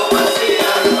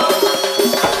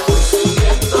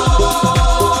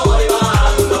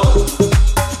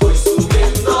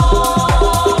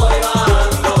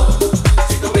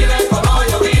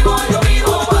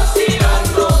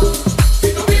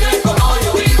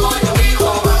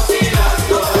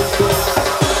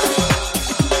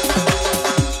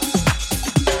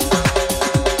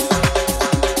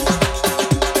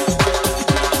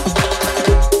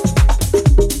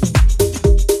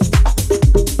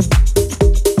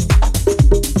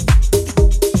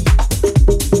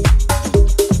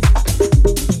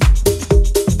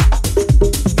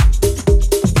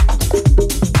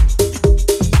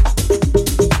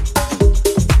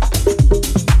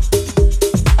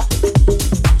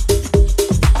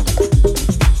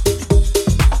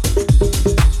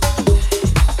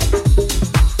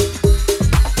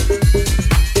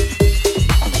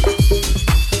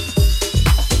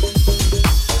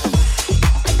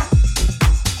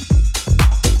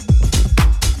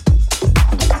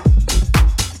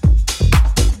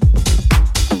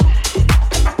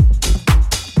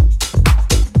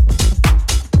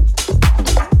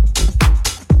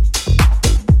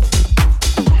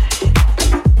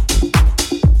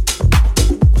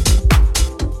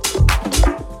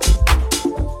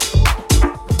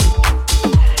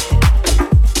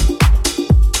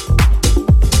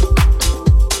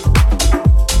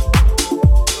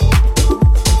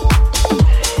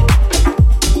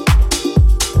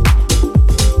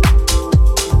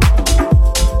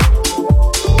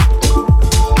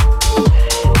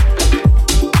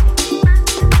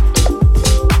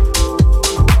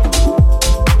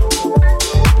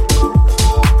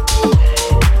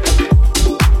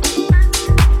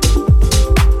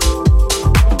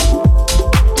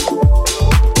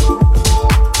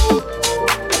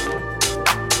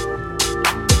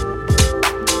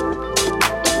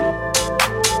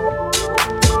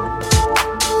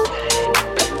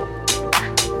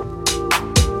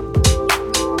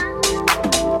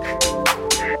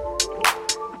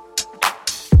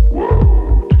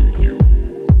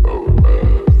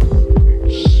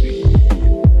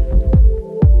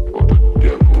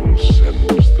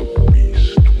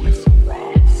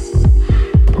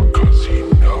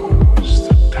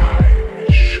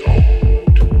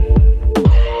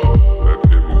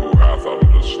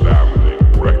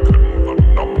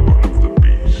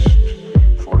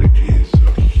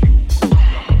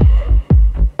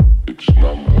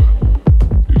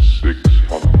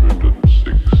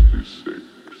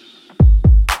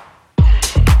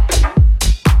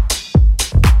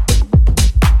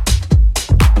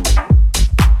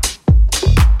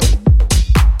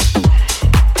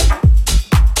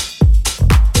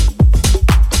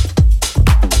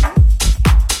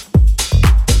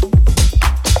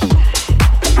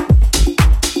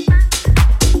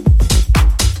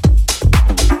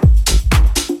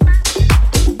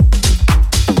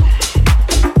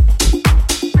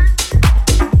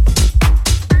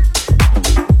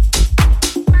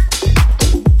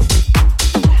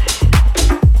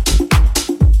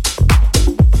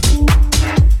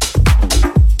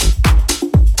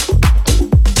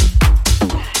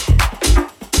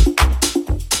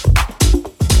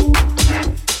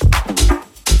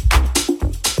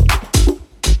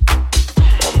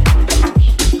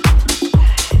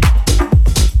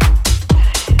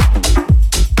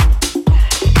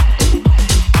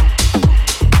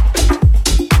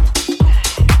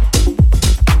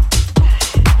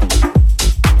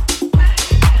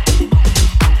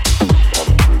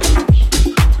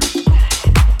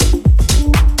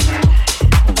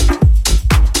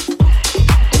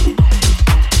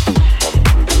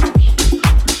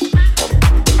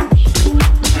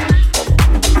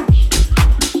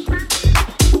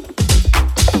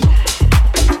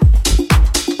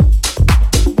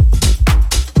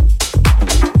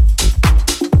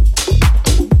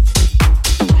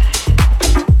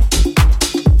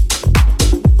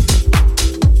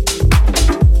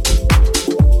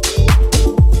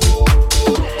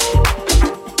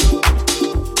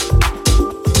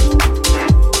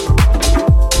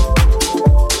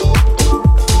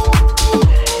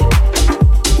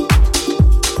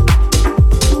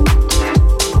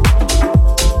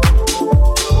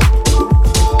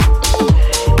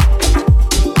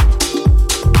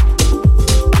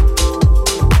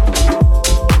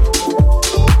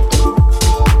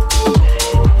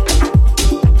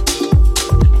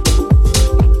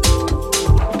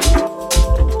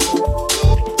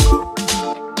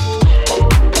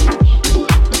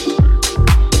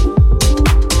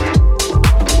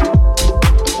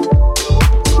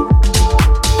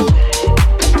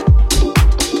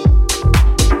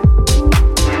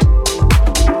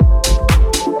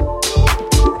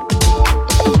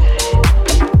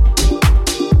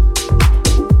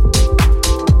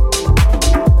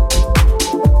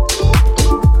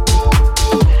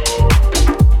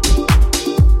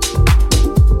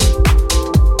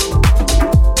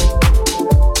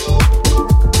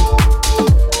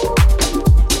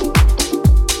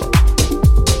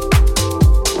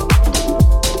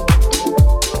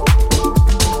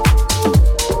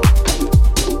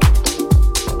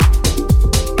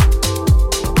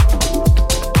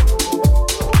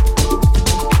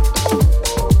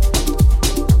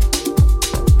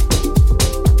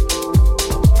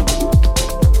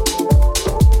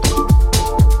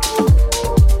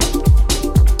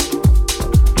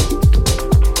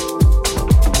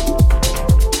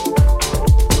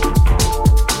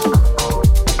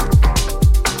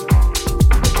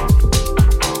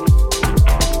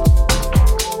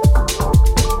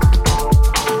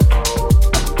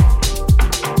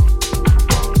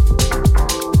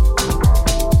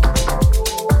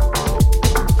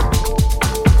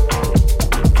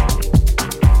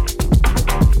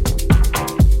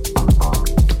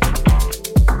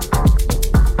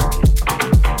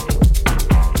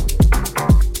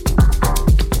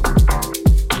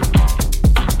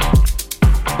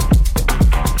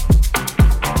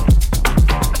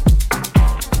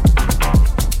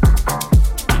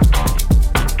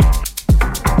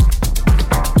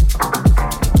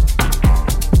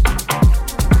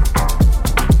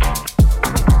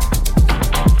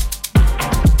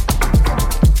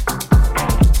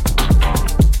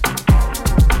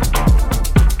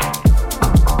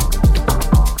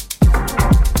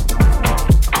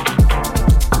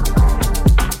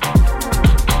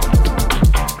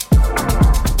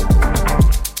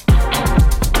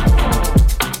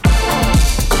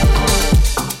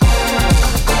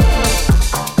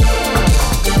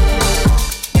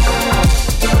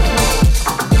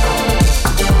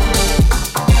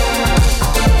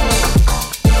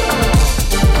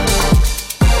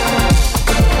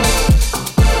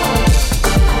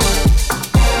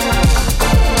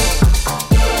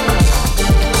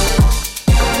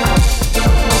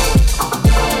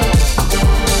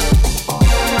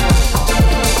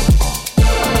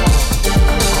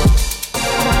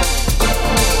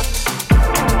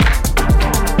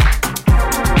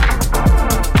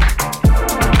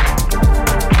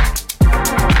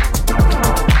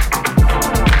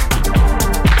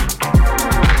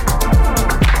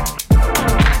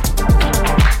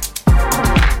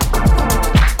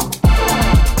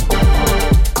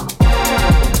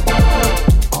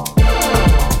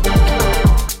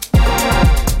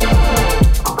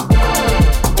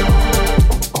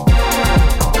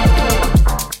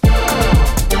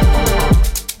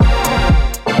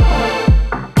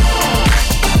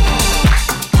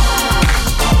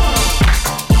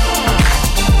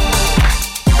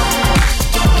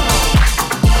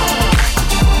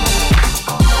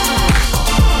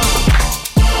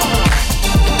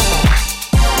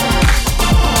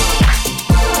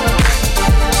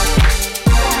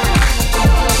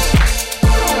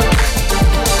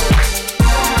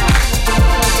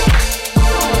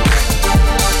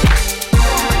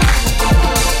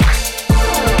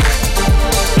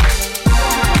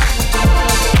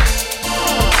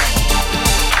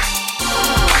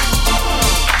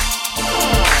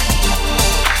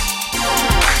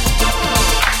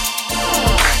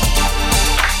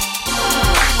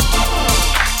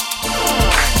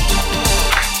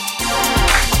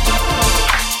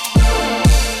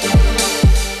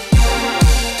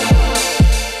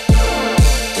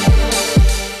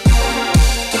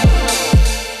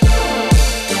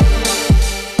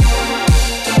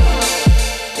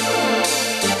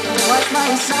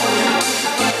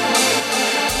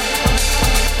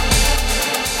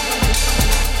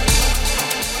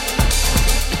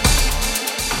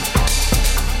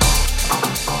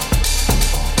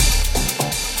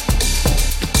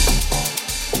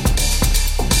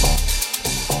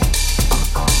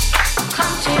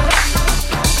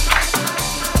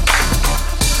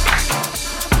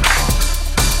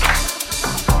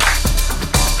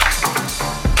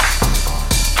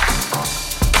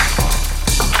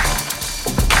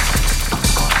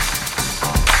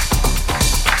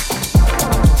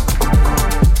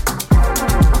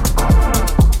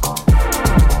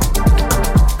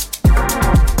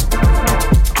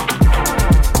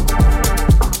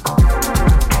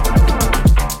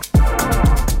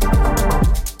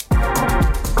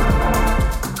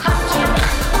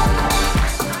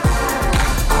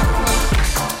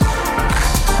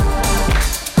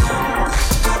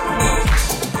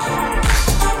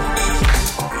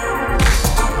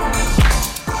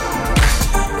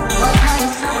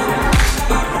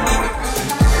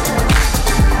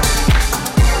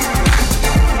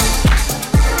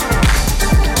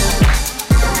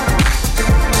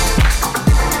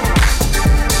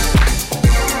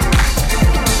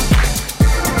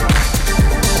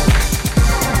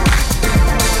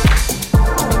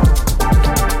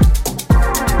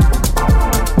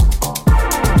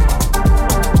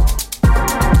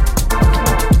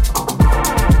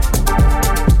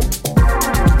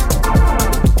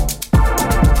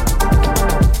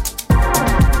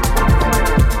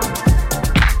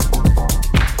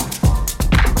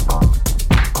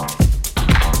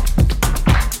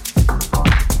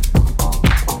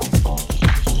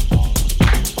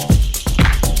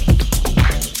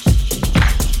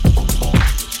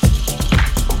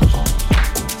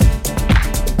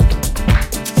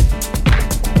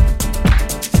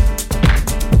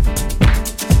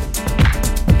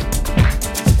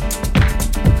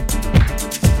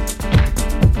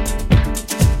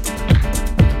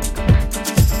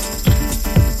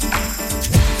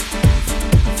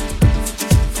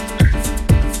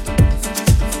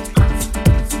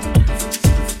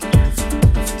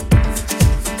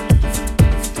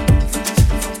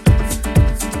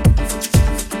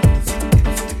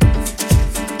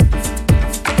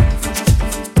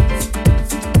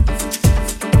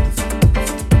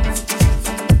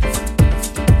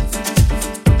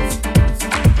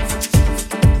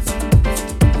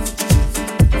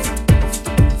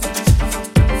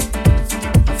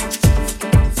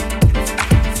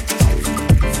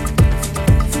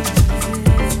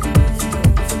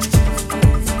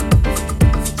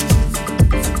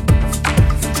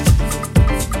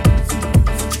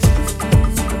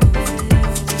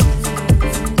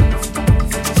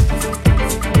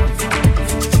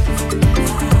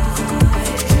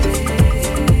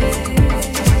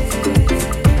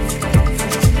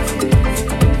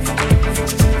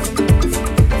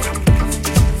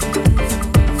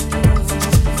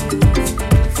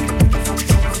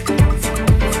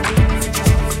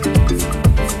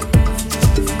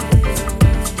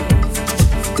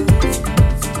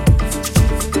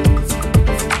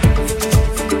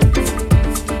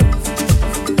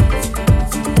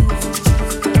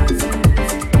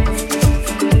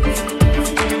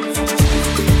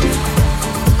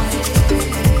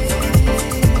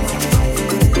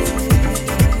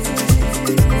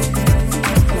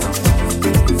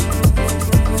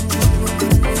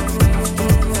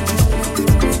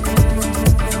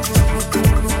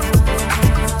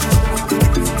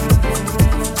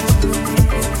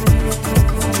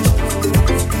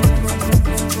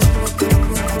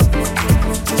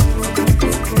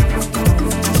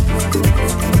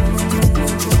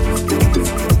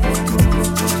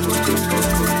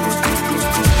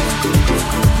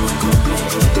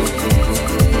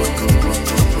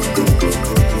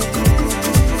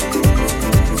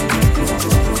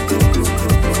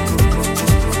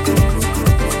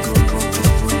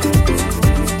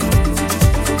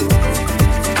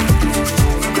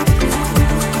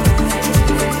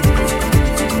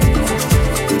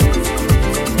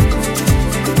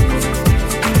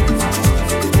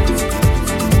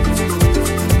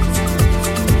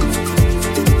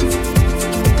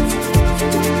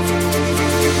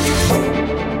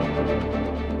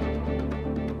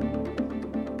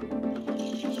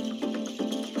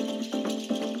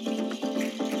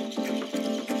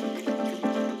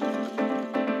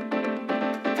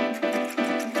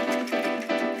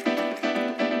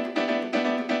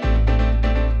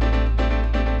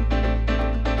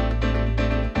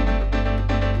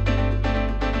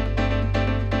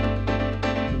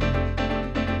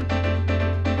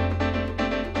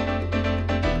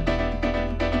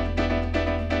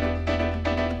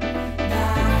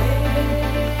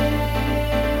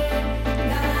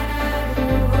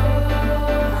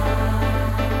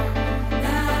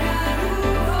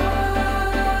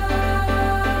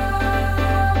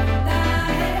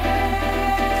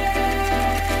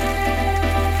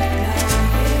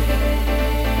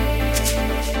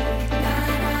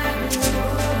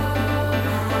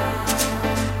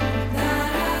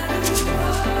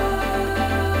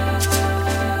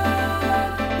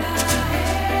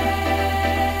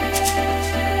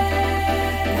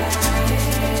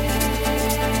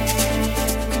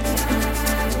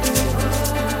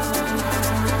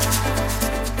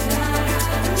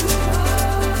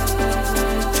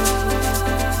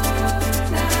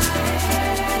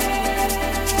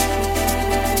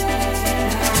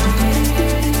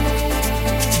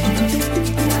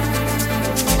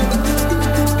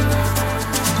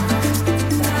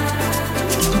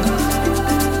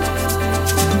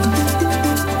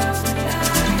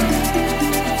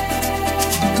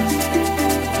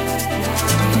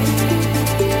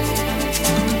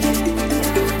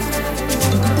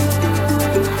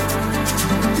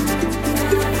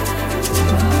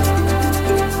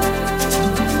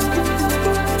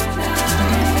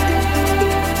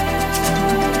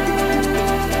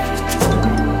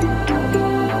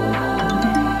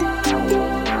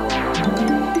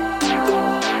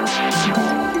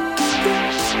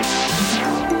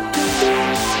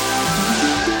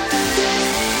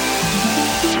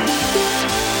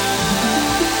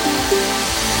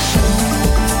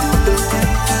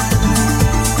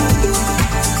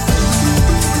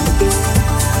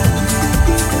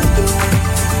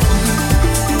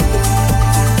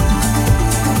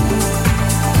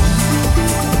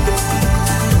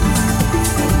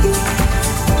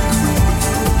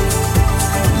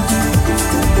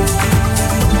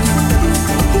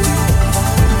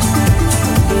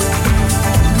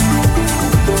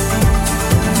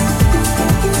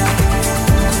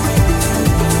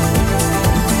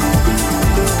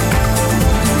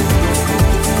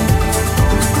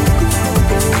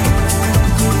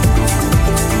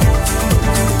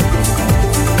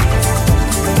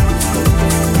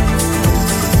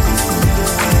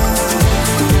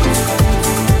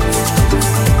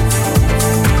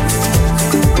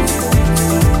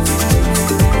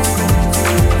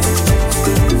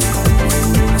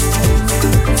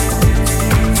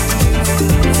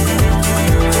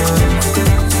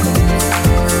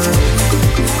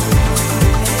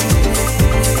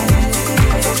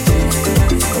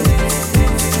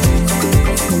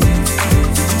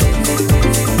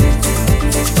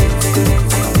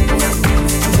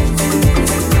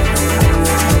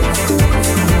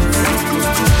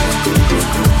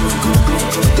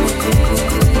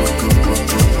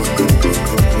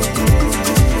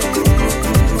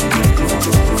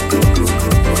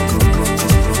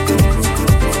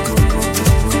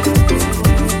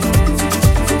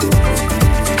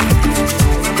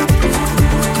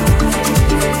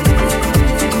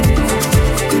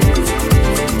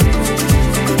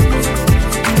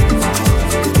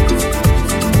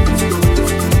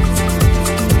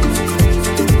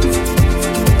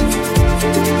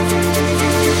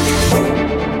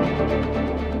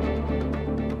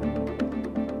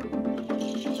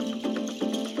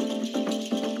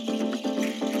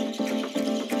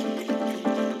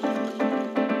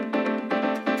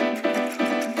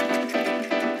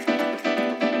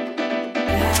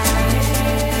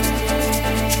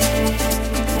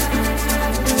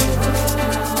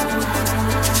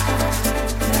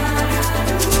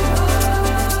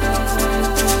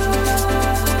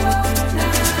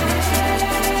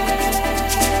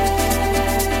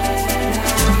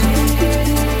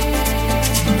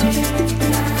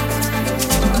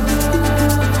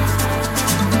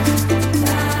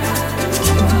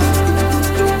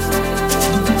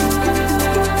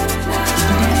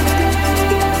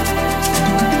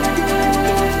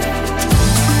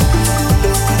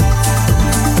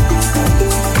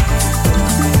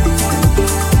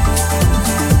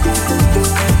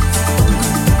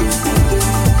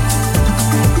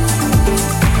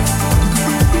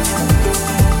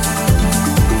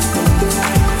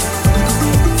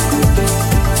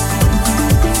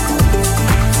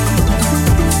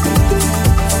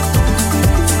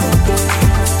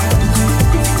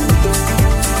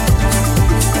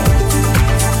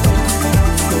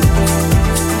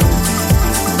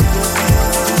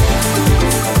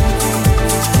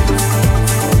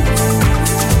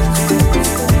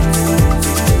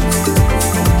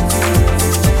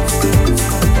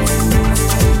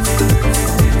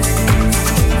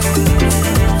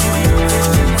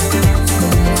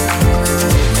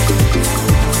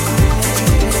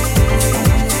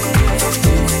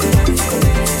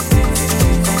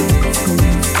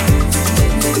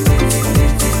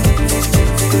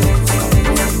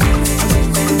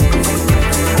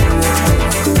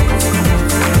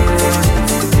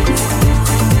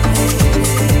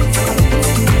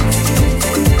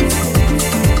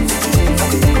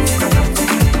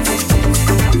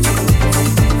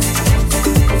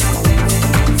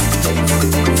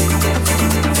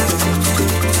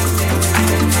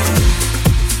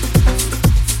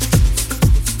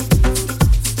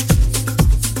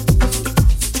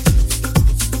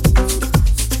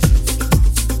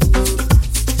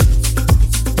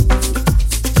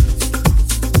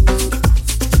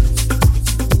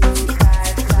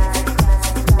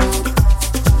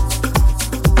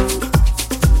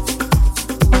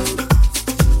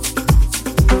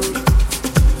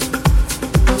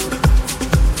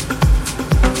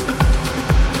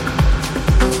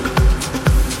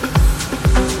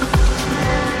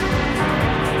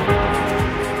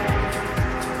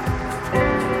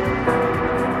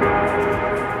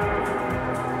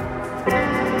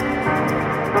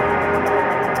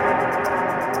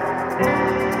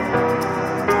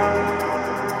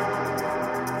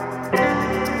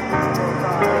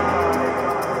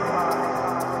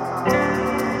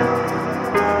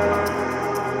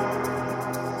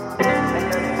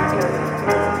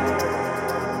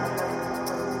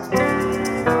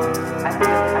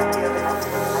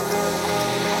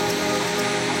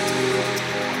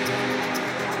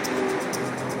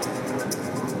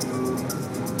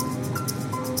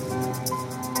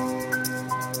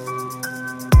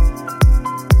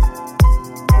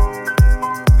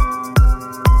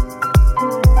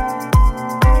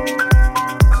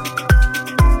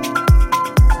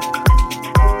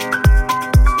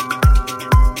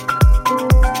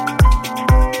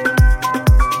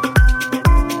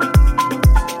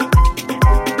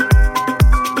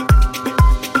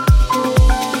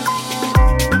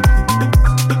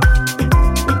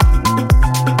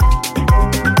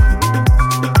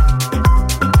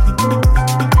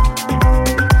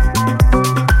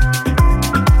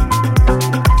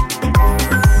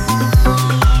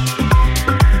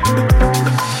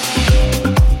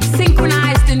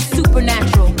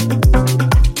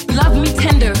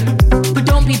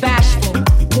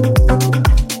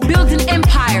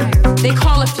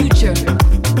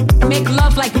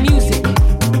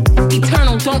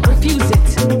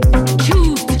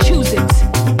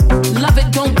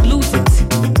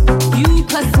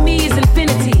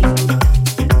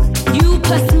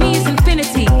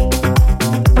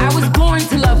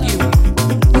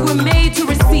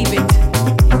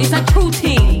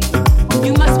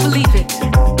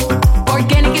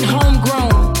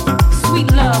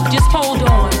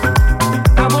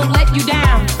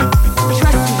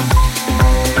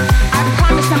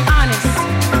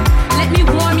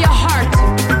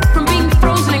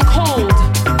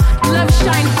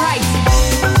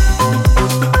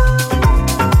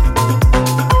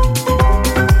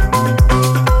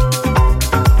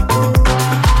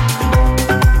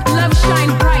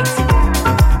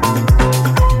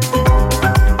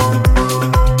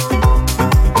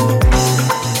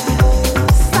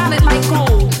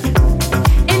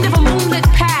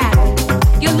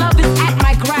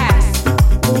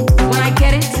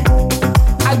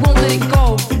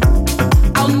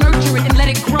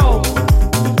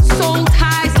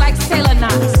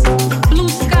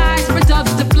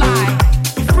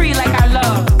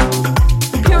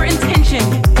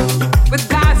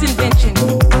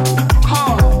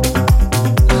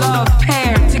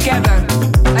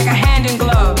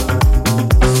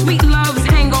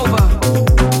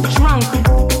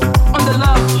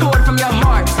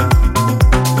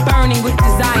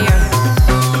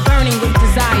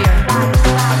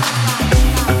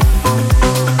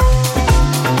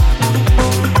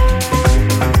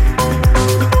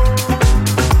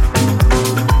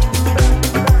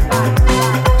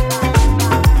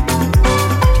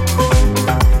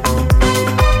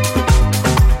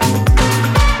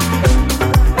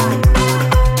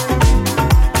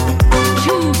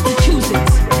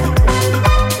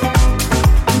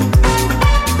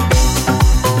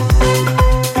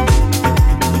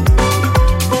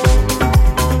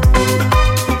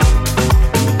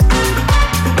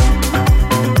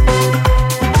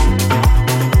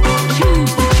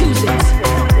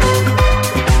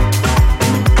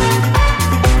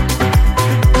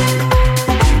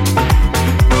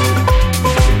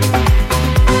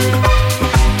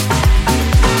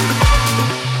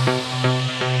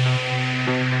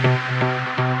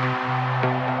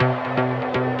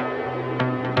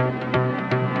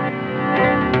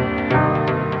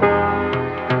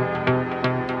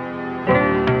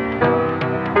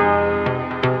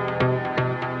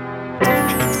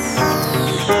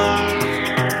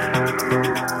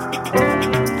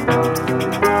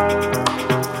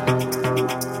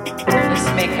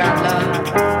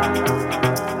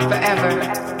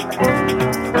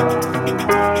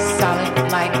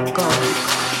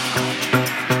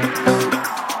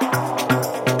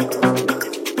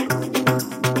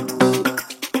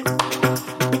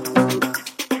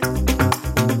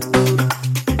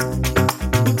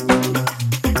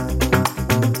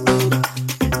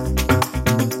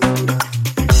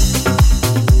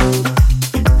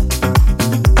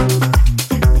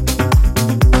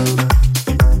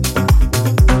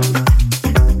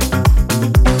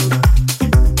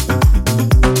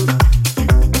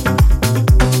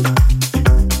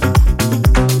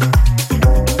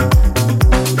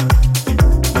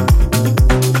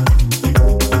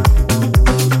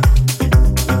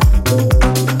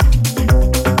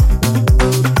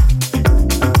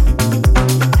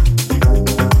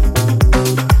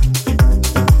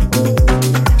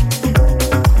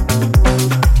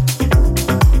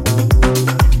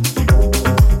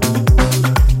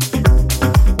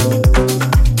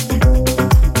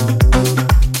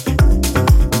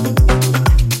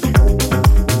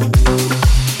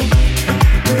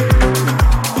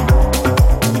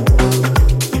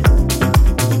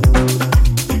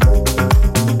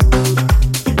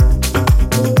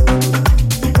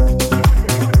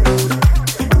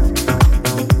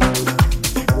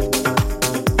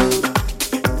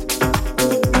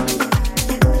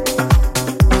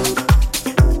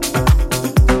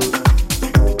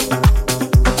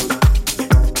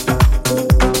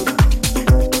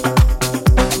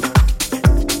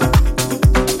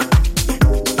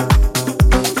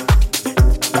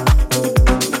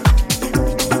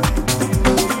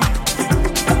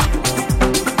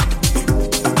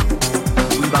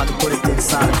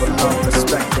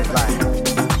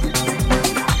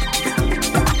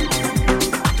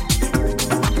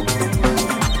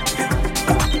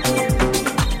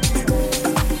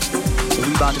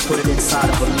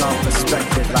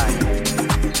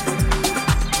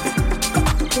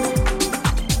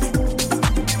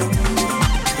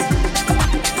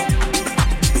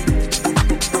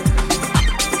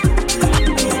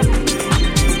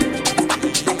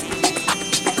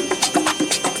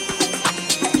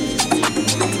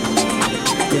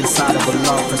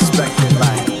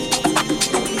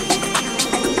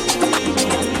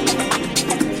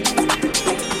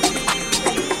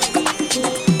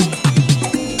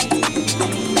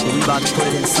about to put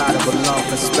it inside of a long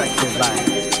perspective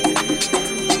like.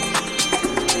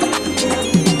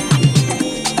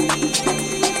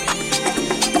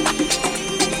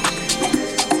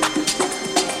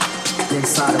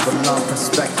 Inside of a long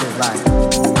perspective like.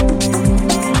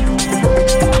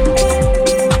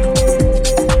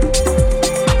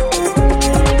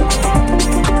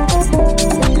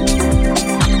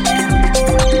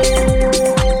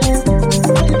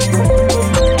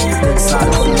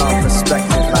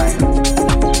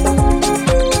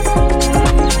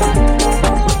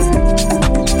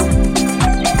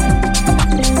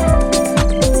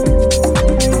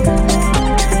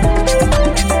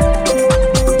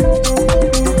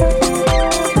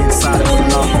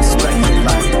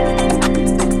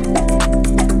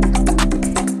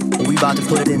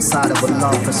 Inside of a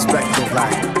long perspective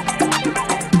like.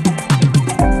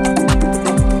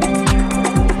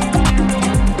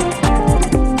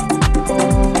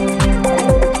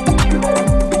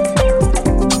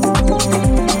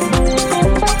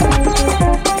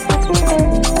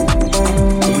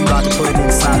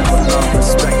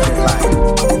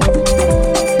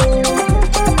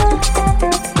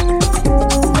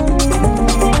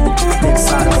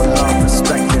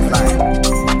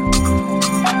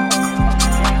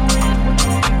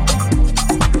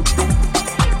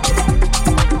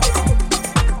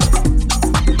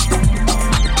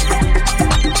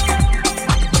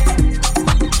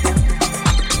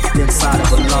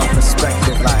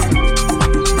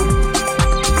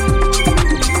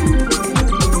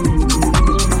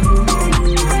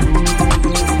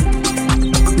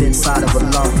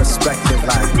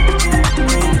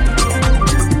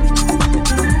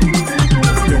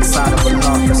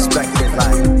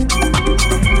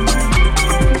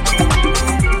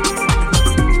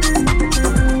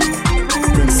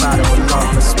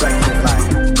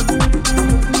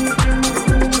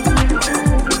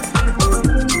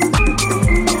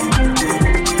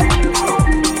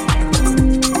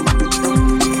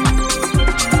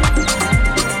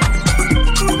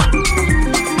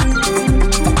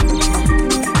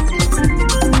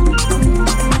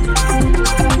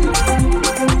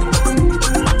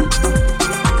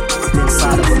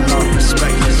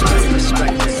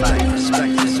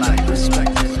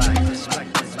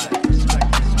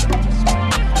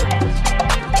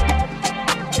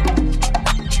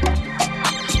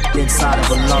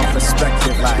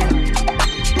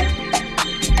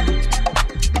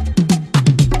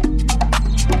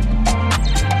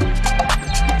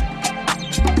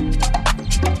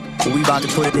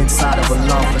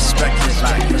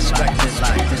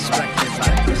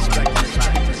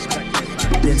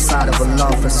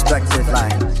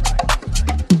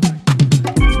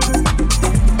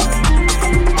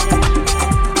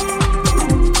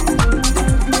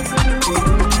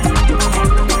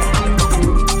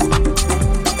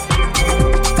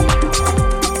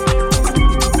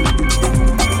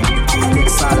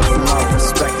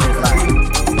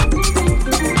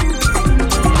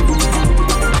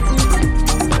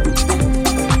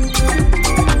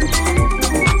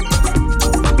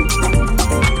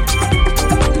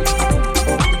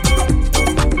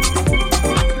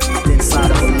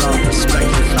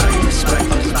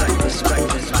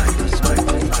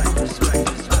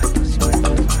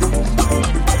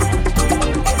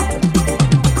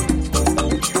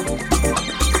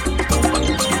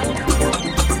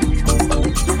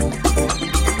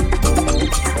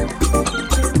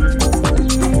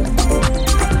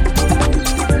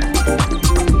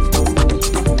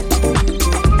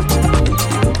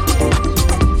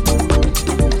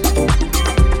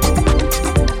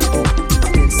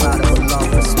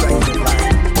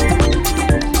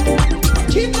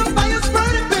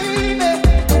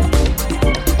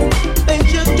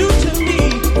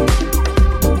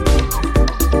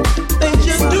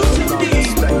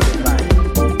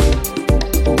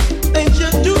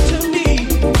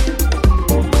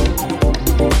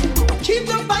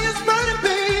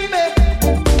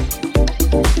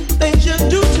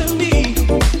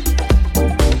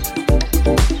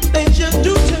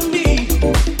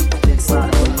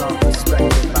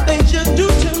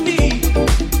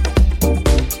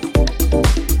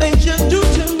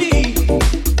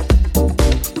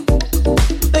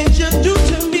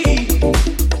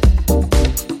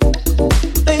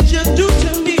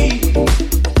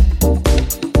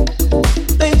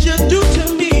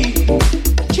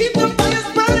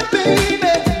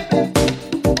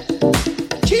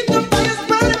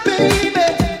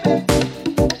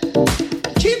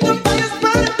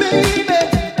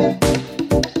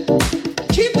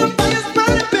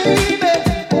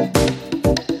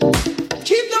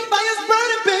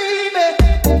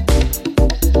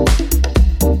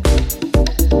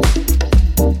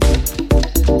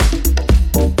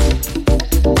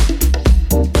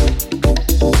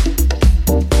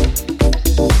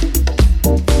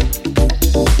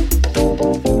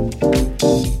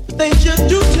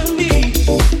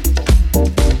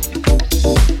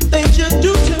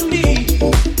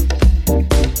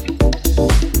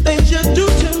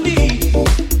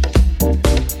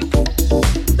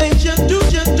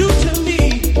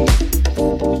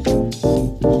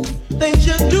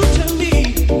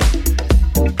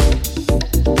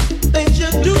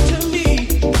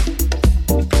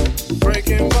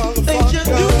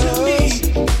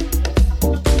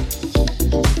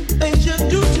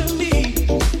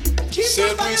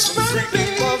 Said we some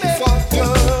freaking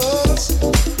motherfuckers.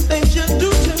 Things you do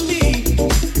to me.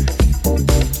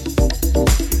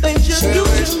 Things you do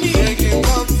to me. Freaking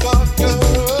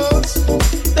motherfuckers.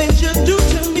 Things you do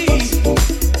to me.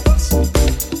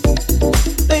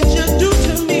 Things you do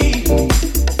to me.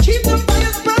 Keep the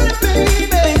fires burning, baby.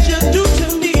 Things you do to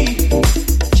me.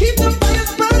 Keep the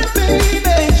fires burning, baby.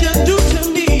 Things you do to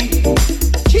me.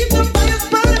 Keep the fires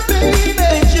burning, baby.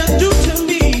 Things you do to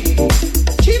me.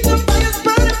 Keep the fires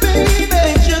burning, baby.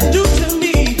 Things you do to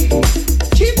me.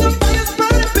 Keep the fires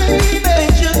burning, baby.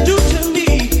 Things you do to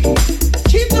me.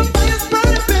 Keep the fires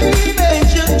burning, baby.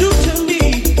 Things you do to me.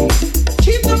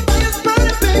 Keep the fires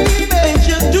burning, baby. Things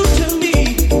you do to me.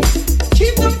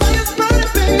 Keep the fires burning,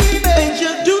 baby. Things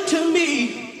you do to me.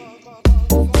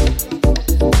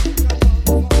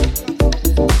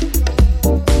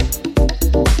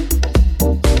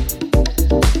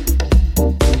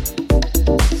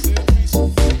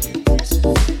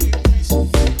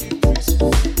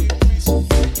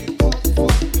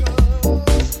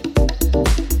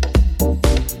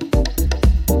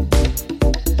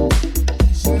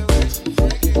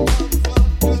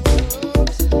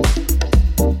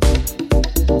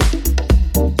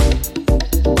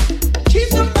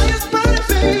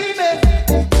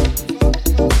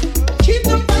 Keep the fires burning, baby. Keep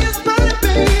the fires burning,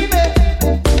 baby.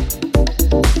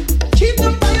 Keep the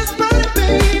fires burning, baby. Keep the fires burning,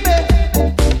 baby.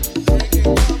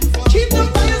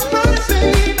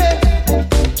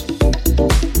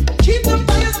 Keep the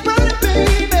fires burning,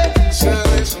 baby. Said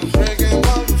we some freaking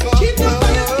Keep the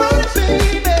fires motherfuckers. burning,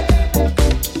 baby.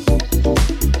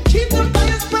 Keep the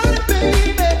fires burning,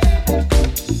 baby.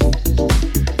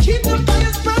 Keep the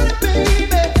fires burning,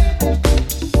 baby.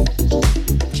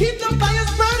 Keep the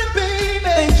fires burning, baby.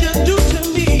 Things you do to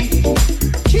me.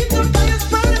 Keep the fires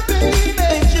burning, baby.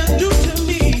 Things you do to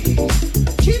me.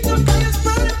 Keep the fires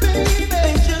burning, baby.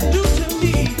 Things you do to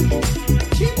me.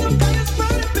 Keep the fires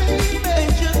burning, baby.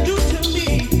 Things you do to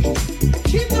me.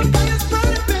 Keep the fires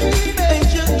burning, baby.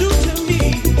 Things you do to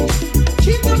me.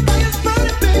 Keep the fires burning,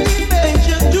 baby. Things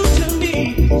you do to me.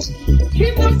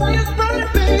 Keep the fires burning,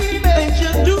 baby. Things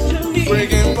you do to me.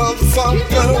 Freaking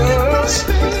motherfuckers.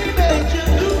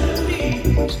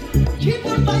 Keep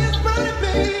the fires burning,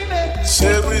 baby.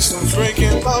 Said we some freaking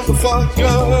motherfuckers.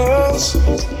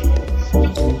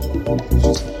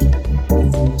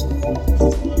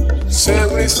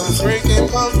 Said we some freaking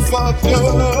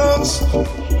motherfuckers.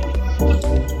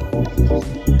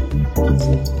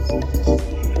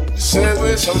 Said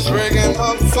we some freaking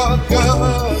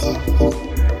motherfuckers.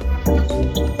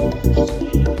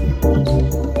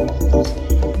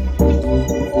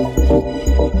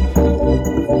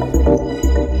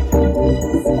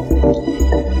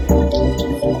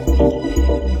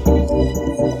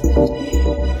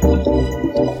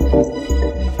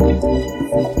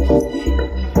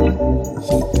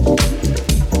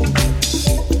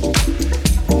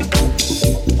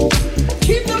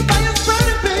 Keep the fires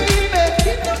burning, baby.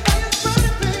 Keep the fires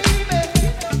burning, baby.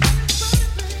 Keep the fires burning,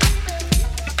 baby.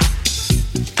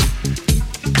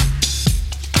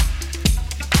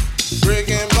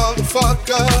 Freaking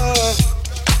motherfucker.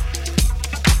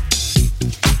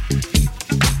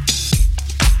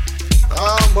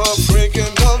 I'm a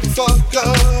freaking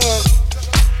motherfucker.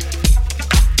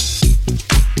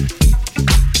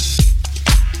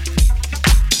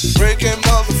 Freaking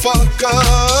motherfucker.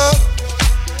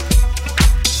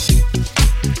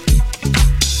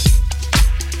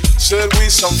 Said we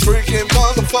some freaking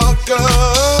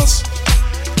motherfuckers.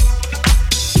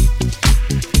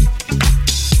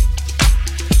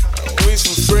 We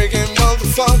some freaking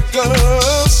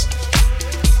motherfuckers.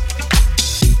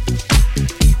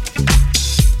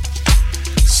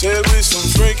 Said we some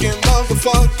freaking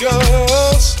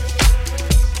motherfuckers.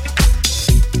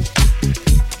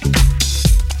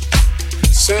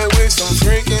 Said we some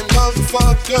freaking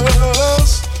motherfuckers.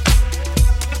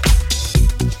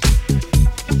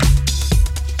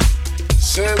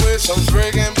 Said we some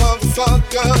freaking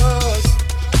motherfuckers.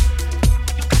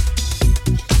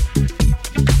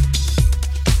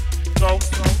 So, a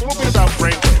little bit about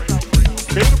brainwaves.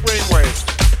 Beta brainwaves.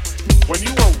 When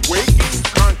you are waking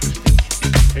consciously,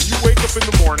 and you wake up in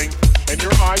the morning, and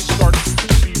your eyes start to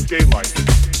perceive daylight.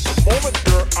 The moment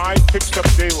your eye picks up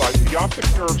daylight, the optic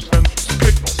nerve sends a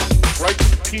signal right to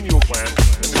the pineal gland,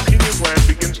 and the pineal gland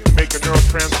begins to make a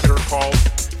neurotransmitter called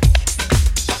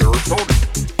serotonin.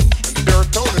 And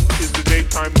serotonin is the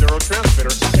daytime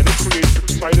neurotransmitter, and it creates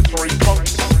excitatory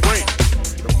function in the brain.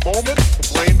 The moment the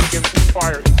brain begins to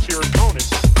fire in serotonin,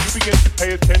 you begin to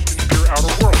pay attention to your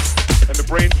outer world, and the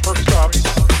brain perks up.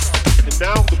 And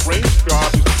now the brain's job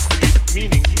is to create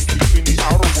meaning between the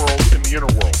outer world and the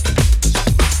inner world.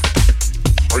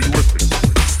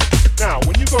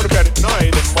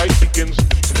 night and light begins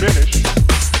to diminish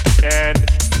and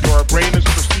your brain is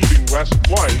perceiving less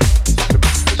light,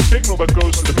 the signal that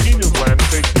goes to the pineal gland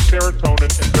takes the serotonin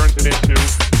and turns it into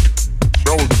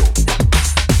melatonin.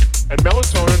 And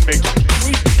melatonin makes you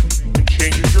sleepy and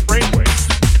changes your brainwaves.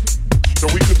 So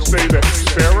we could say that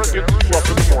Sarah gets you up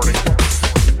in the morning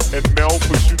and Mel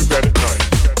puts you to bed at night.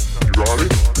 You got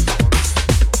it?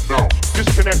 Now,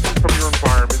 disconnecting from your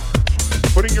environment,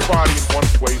 putting your body in one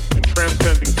place and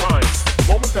transcending time. The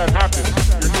moment that happens,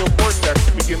 your neocortex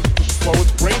begins to slow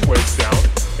its brainwaves down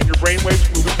and your brainwaves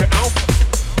move into alpha.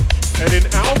 And in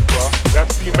alpha,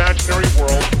 that's the imaginary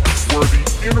world where the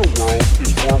inner world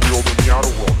is more real than the outer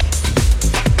world.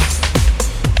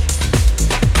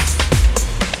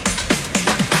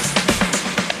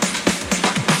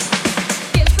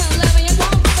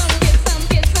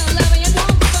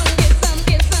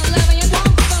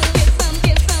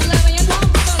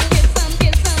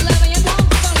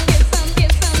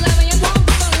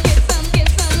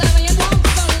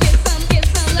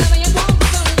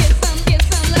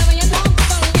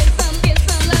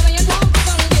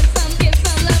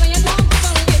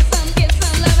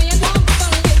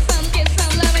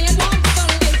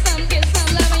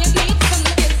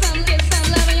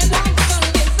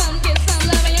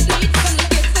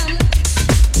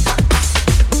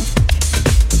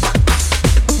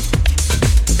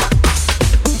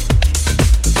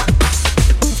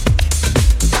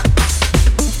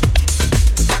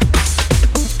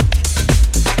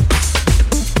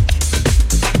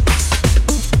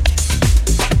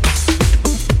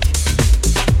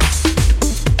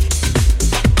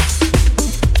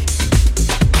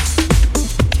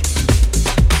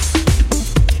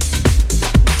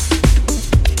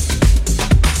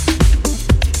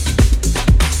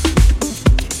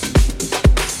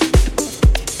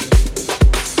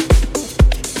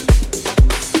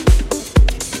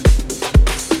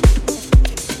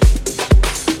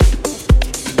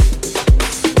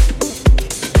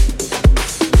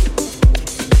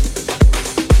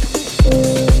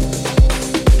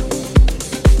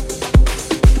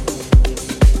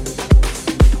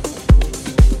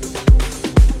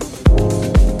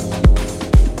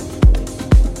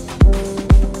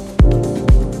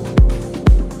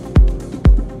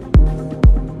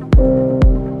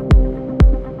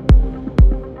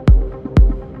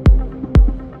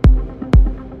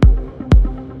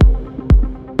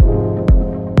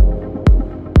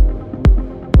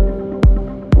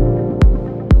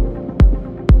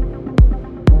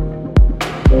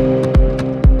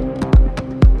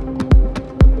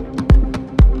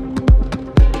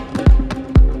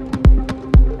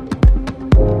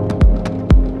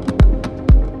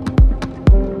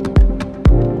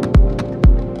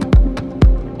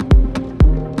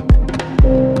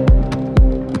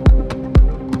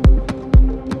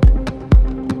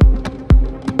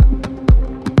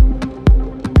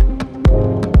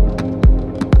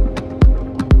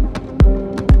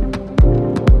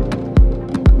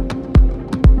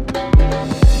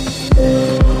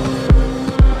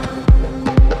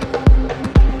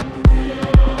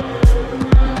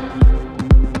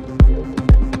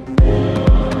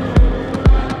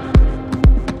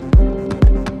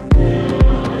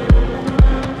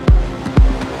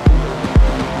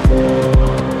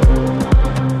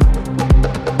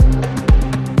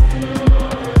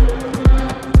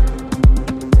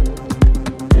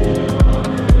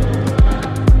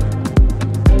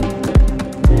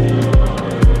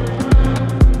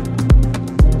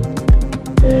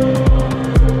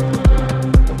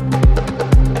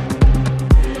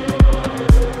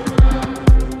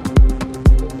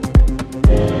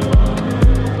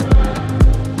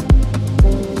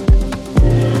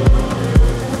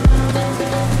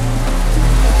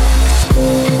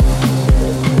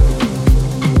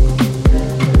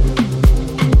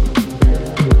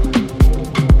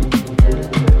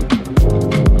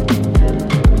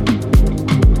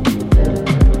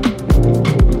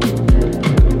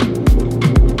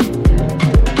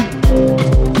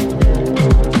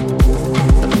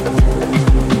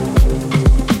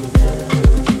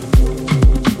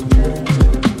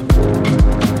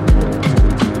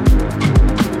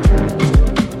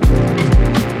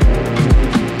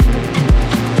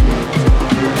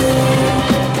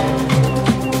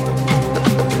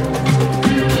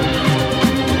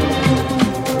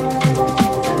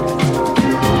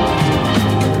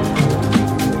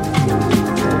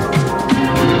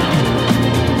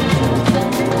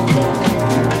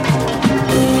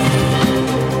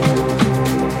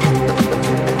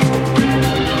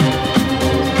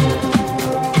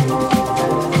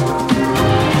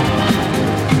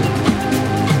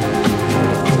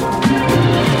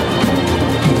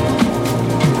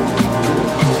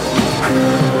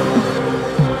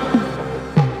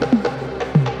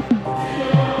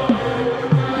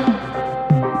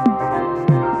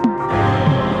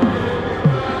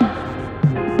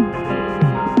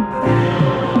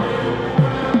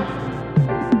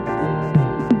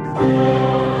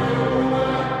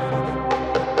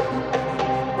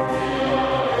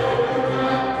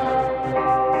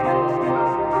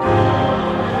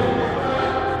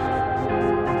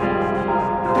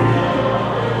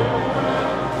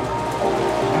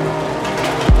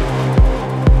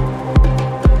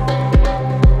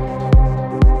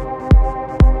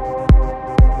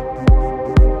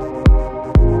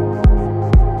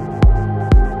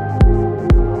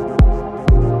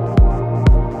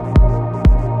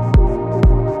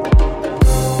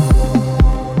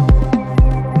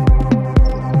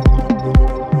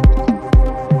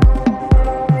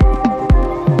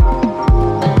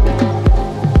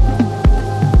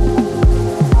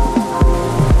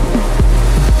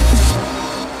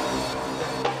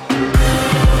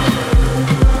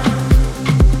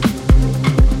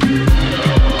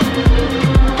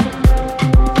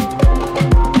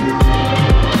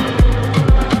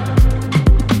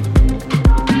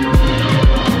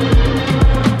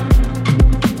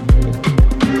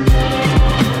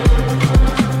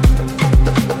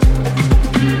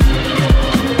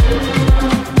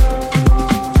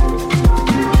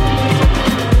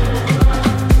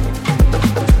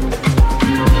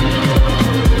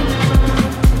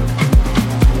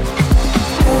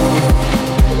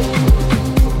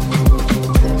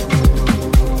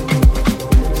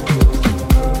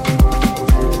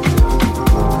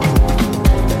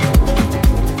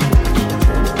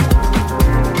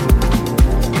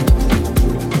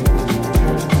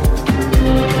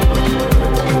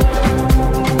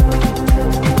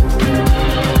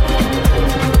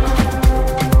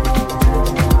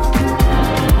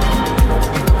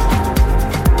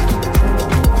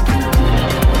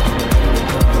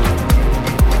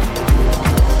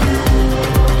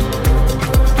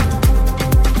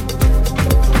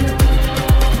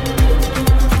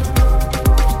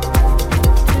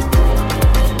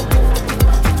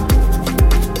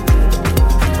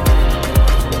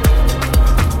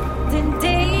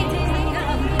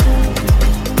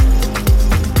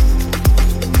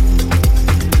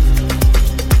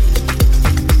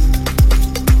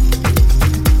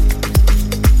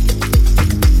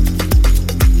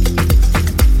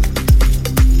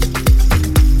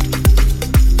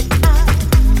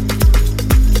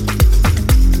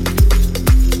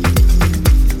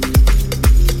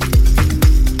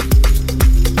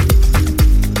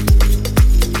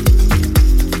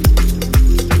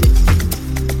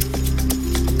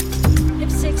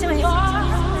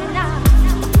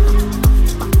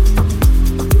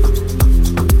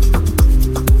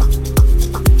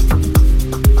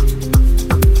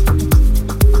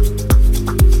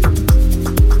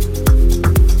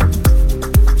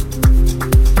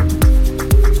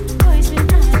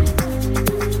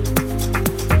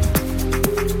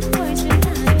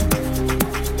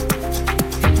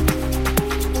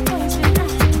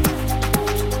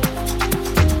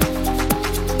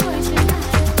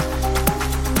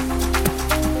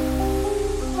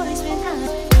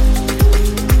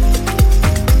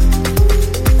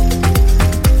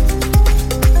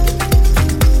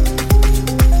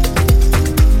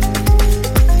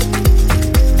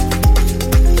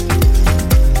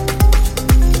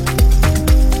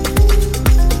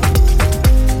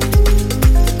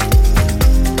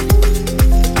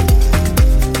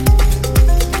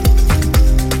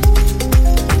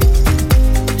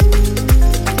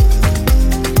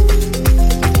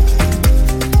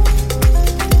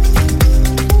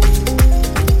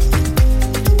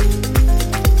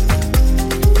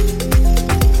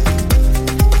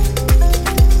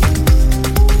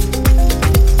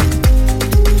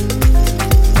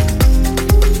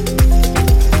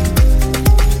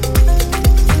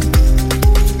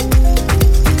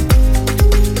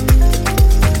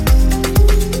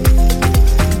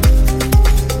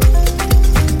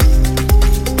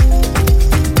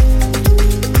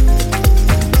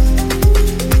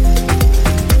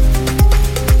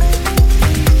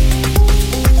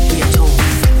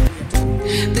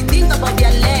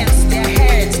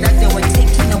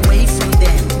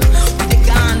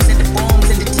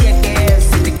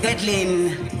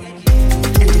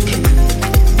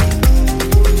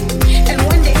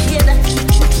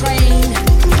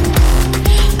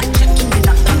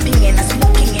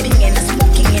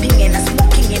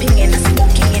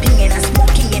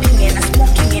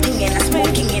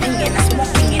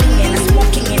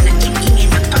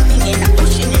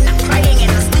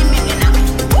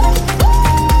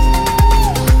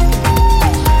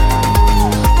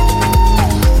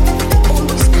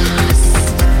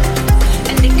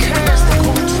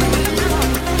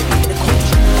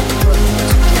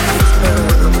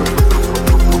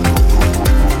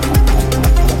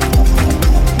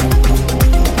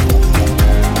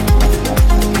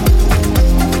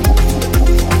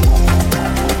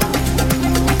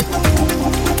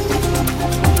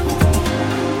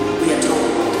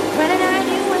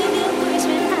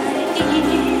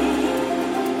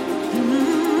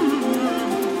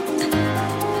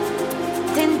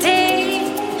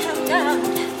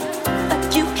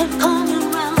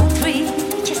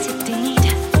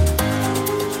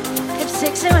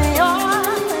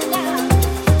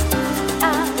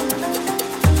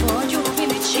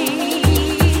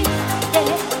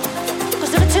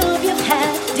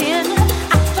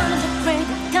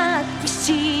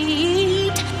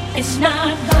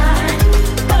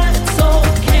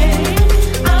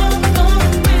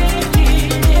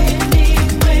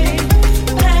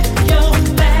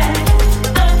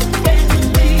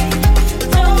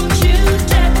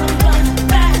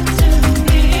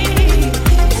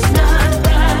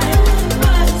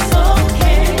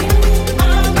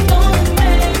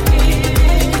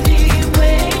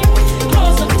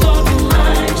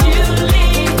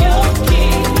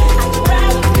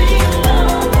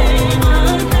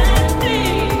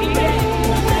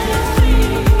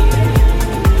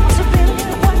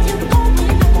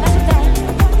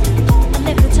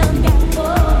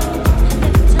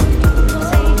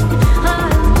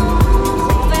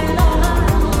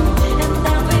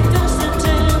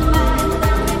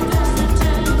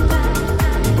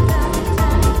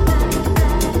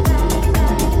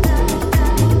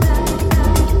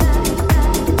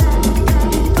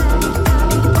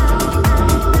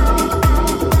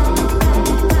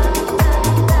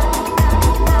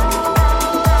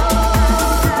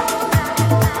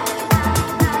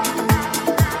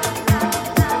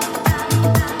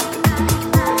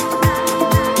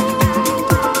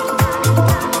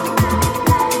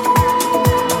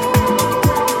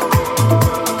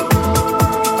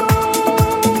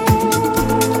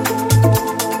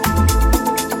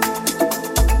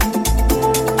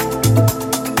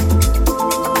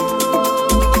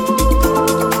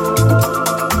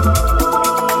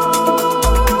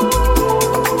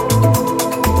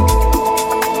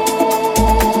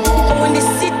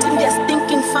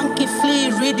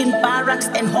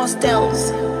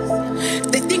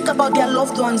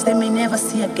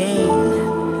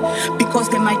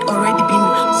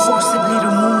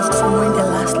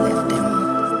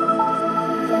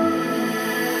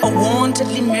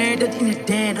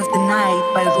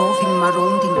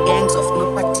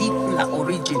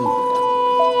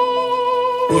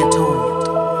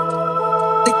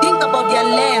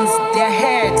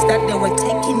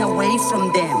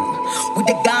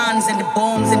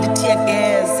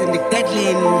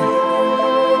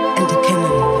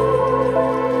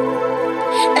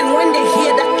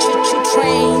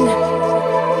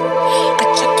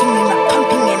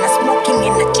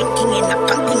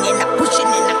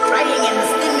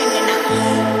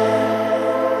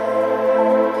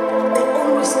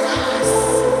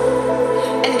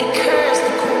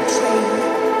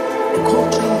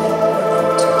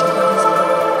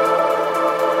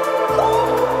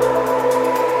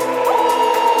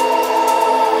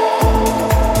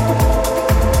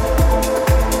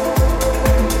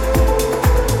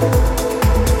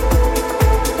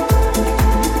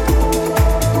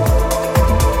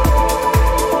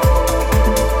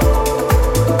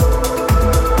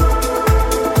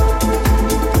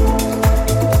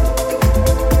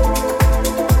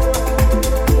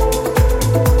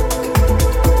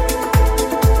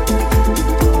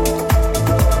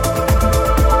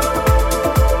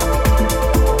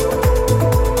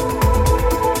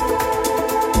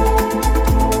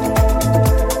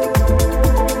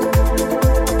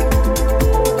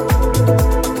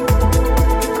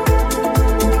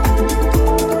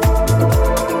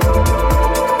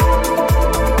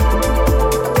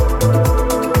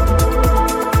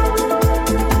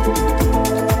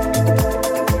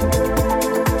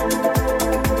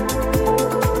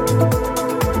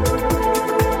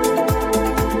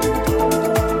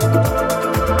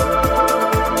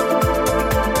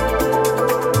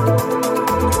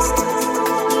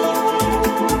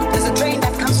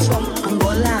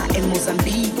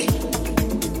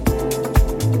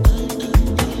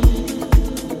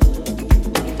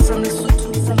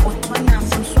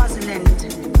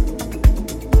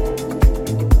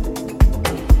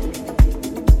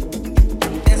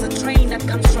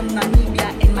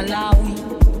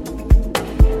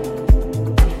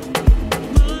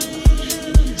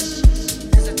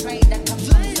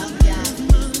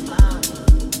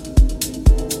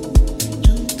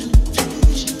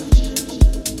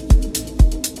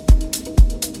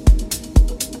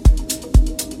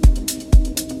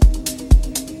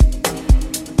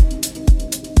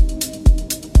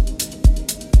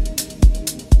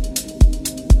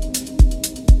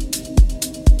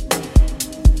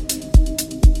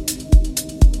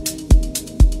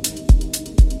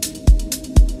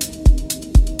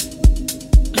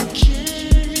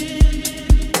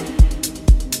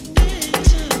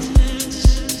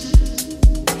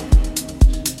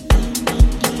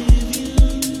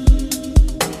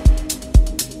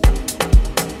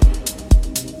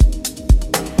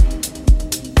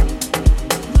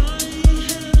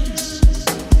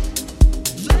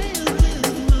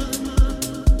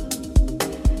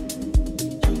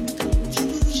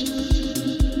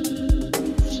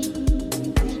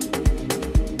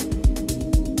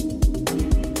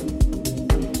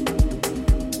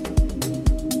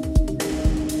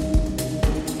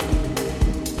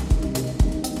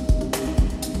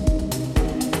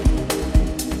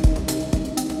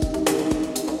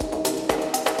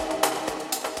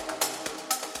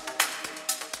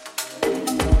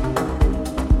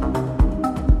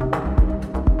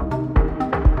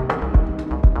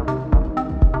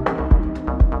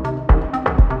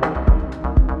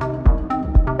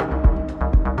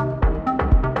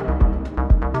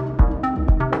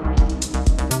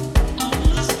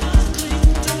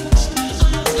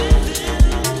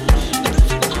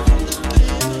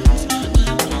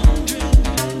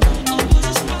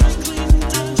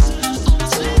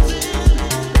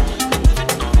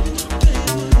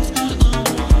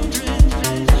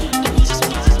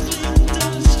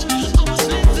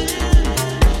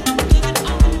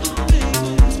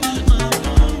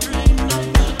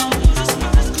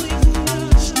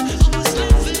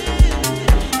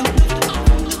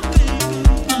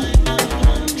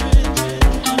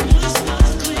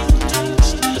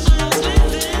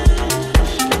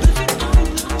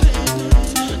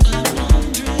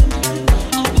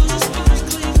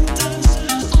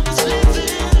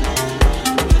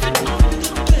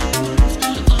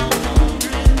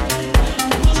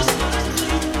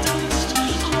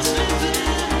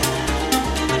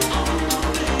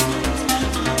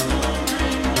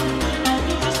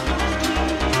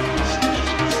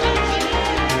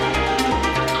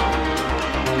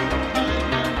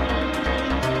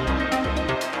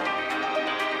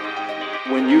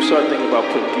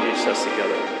 process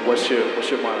together. What's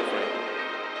your mind frame?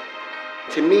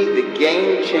 To me, the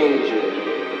game changer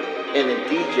in a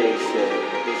DJ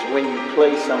set is when you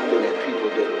play something that people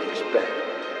didn't expect.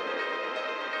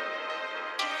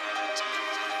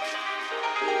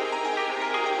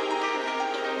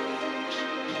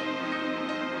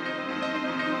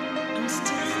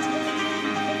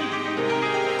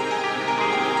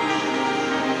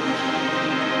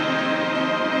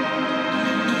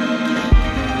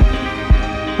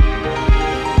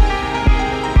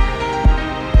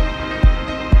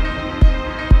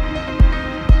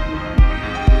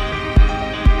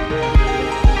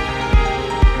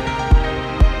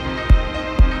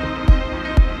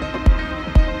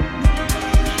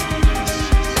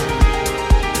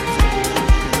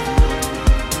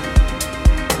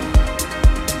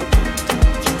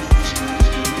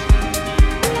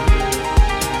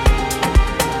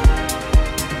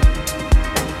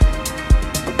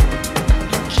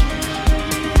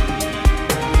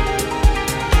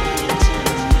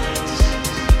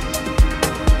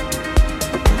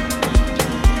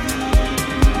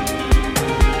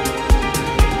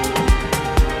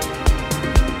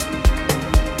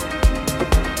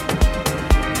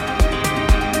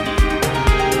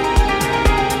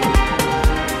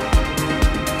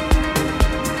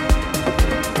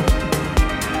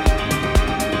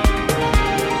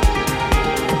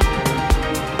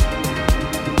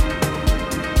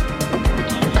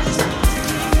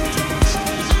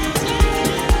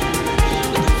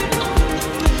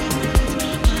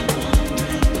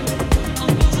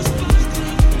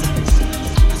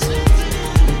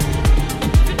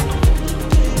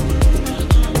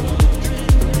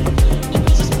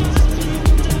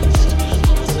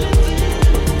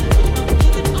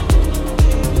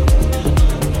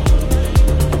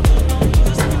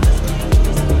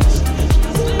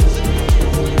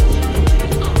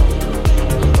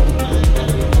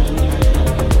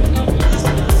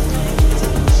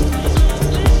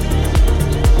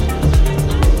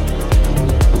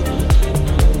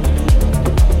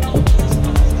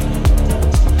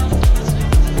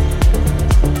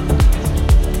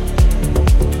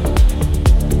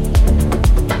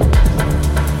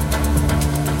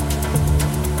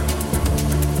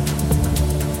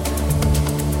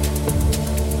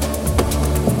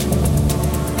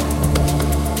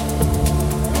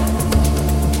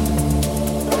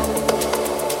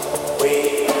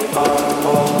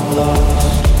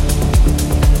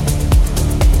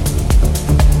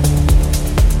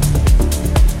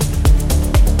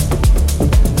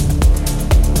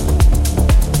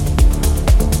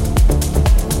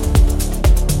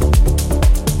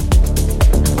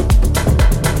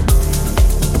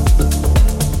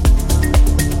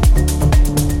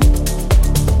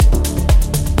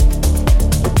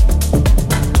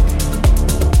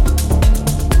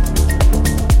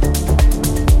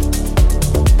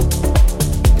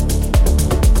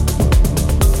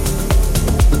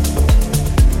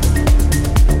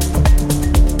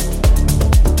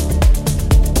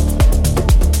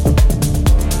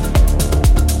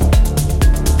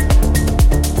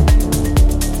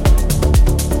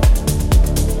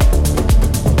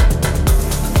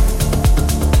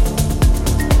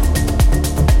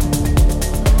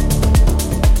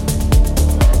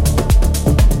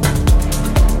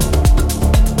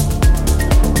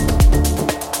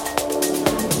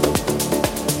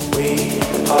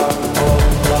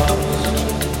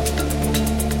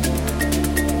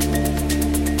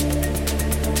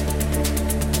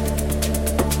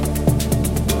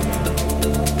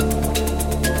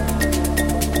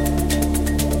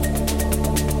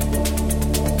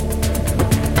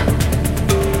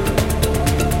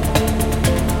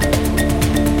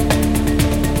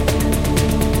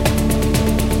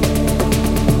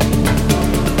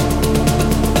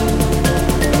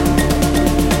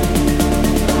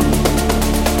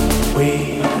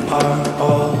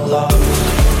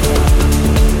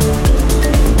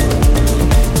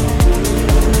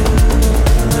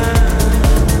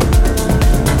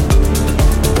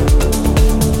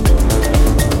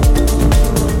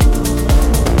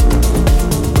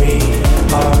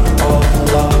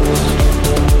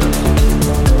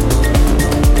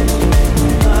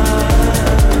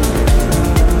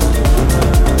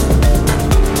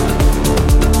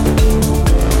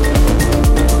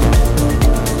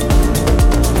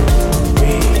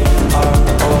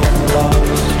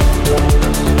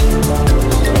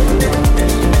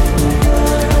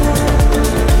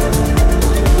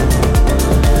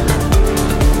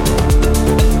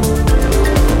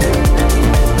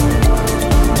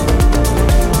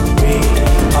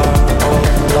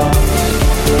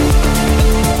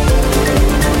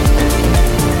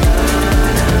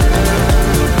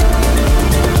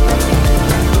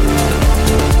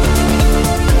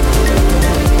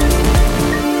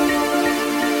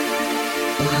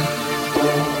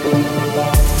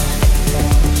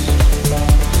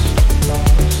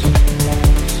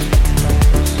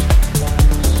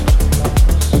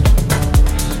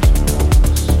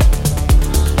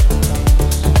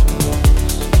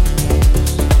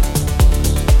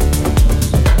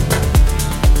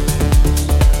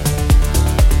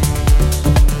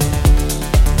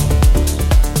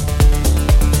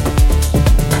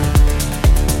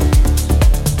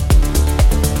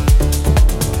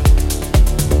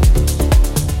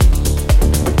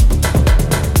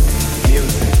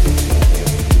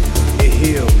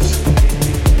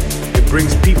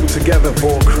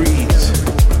 creeds,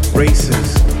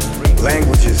 races,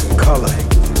 languages, and color.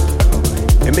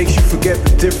 It makes you forget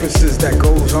the differences that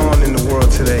goes on in the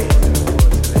world today.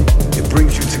 It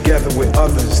brings you together with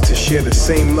others to share the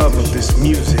same love of this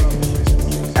music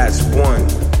as one.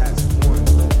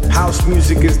 House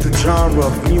music is the genre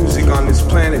of music on this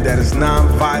planet that is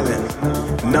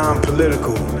non-violent,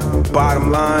 non-political.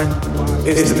 Bottom line,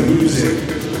 it's the music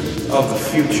of the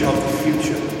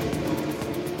future.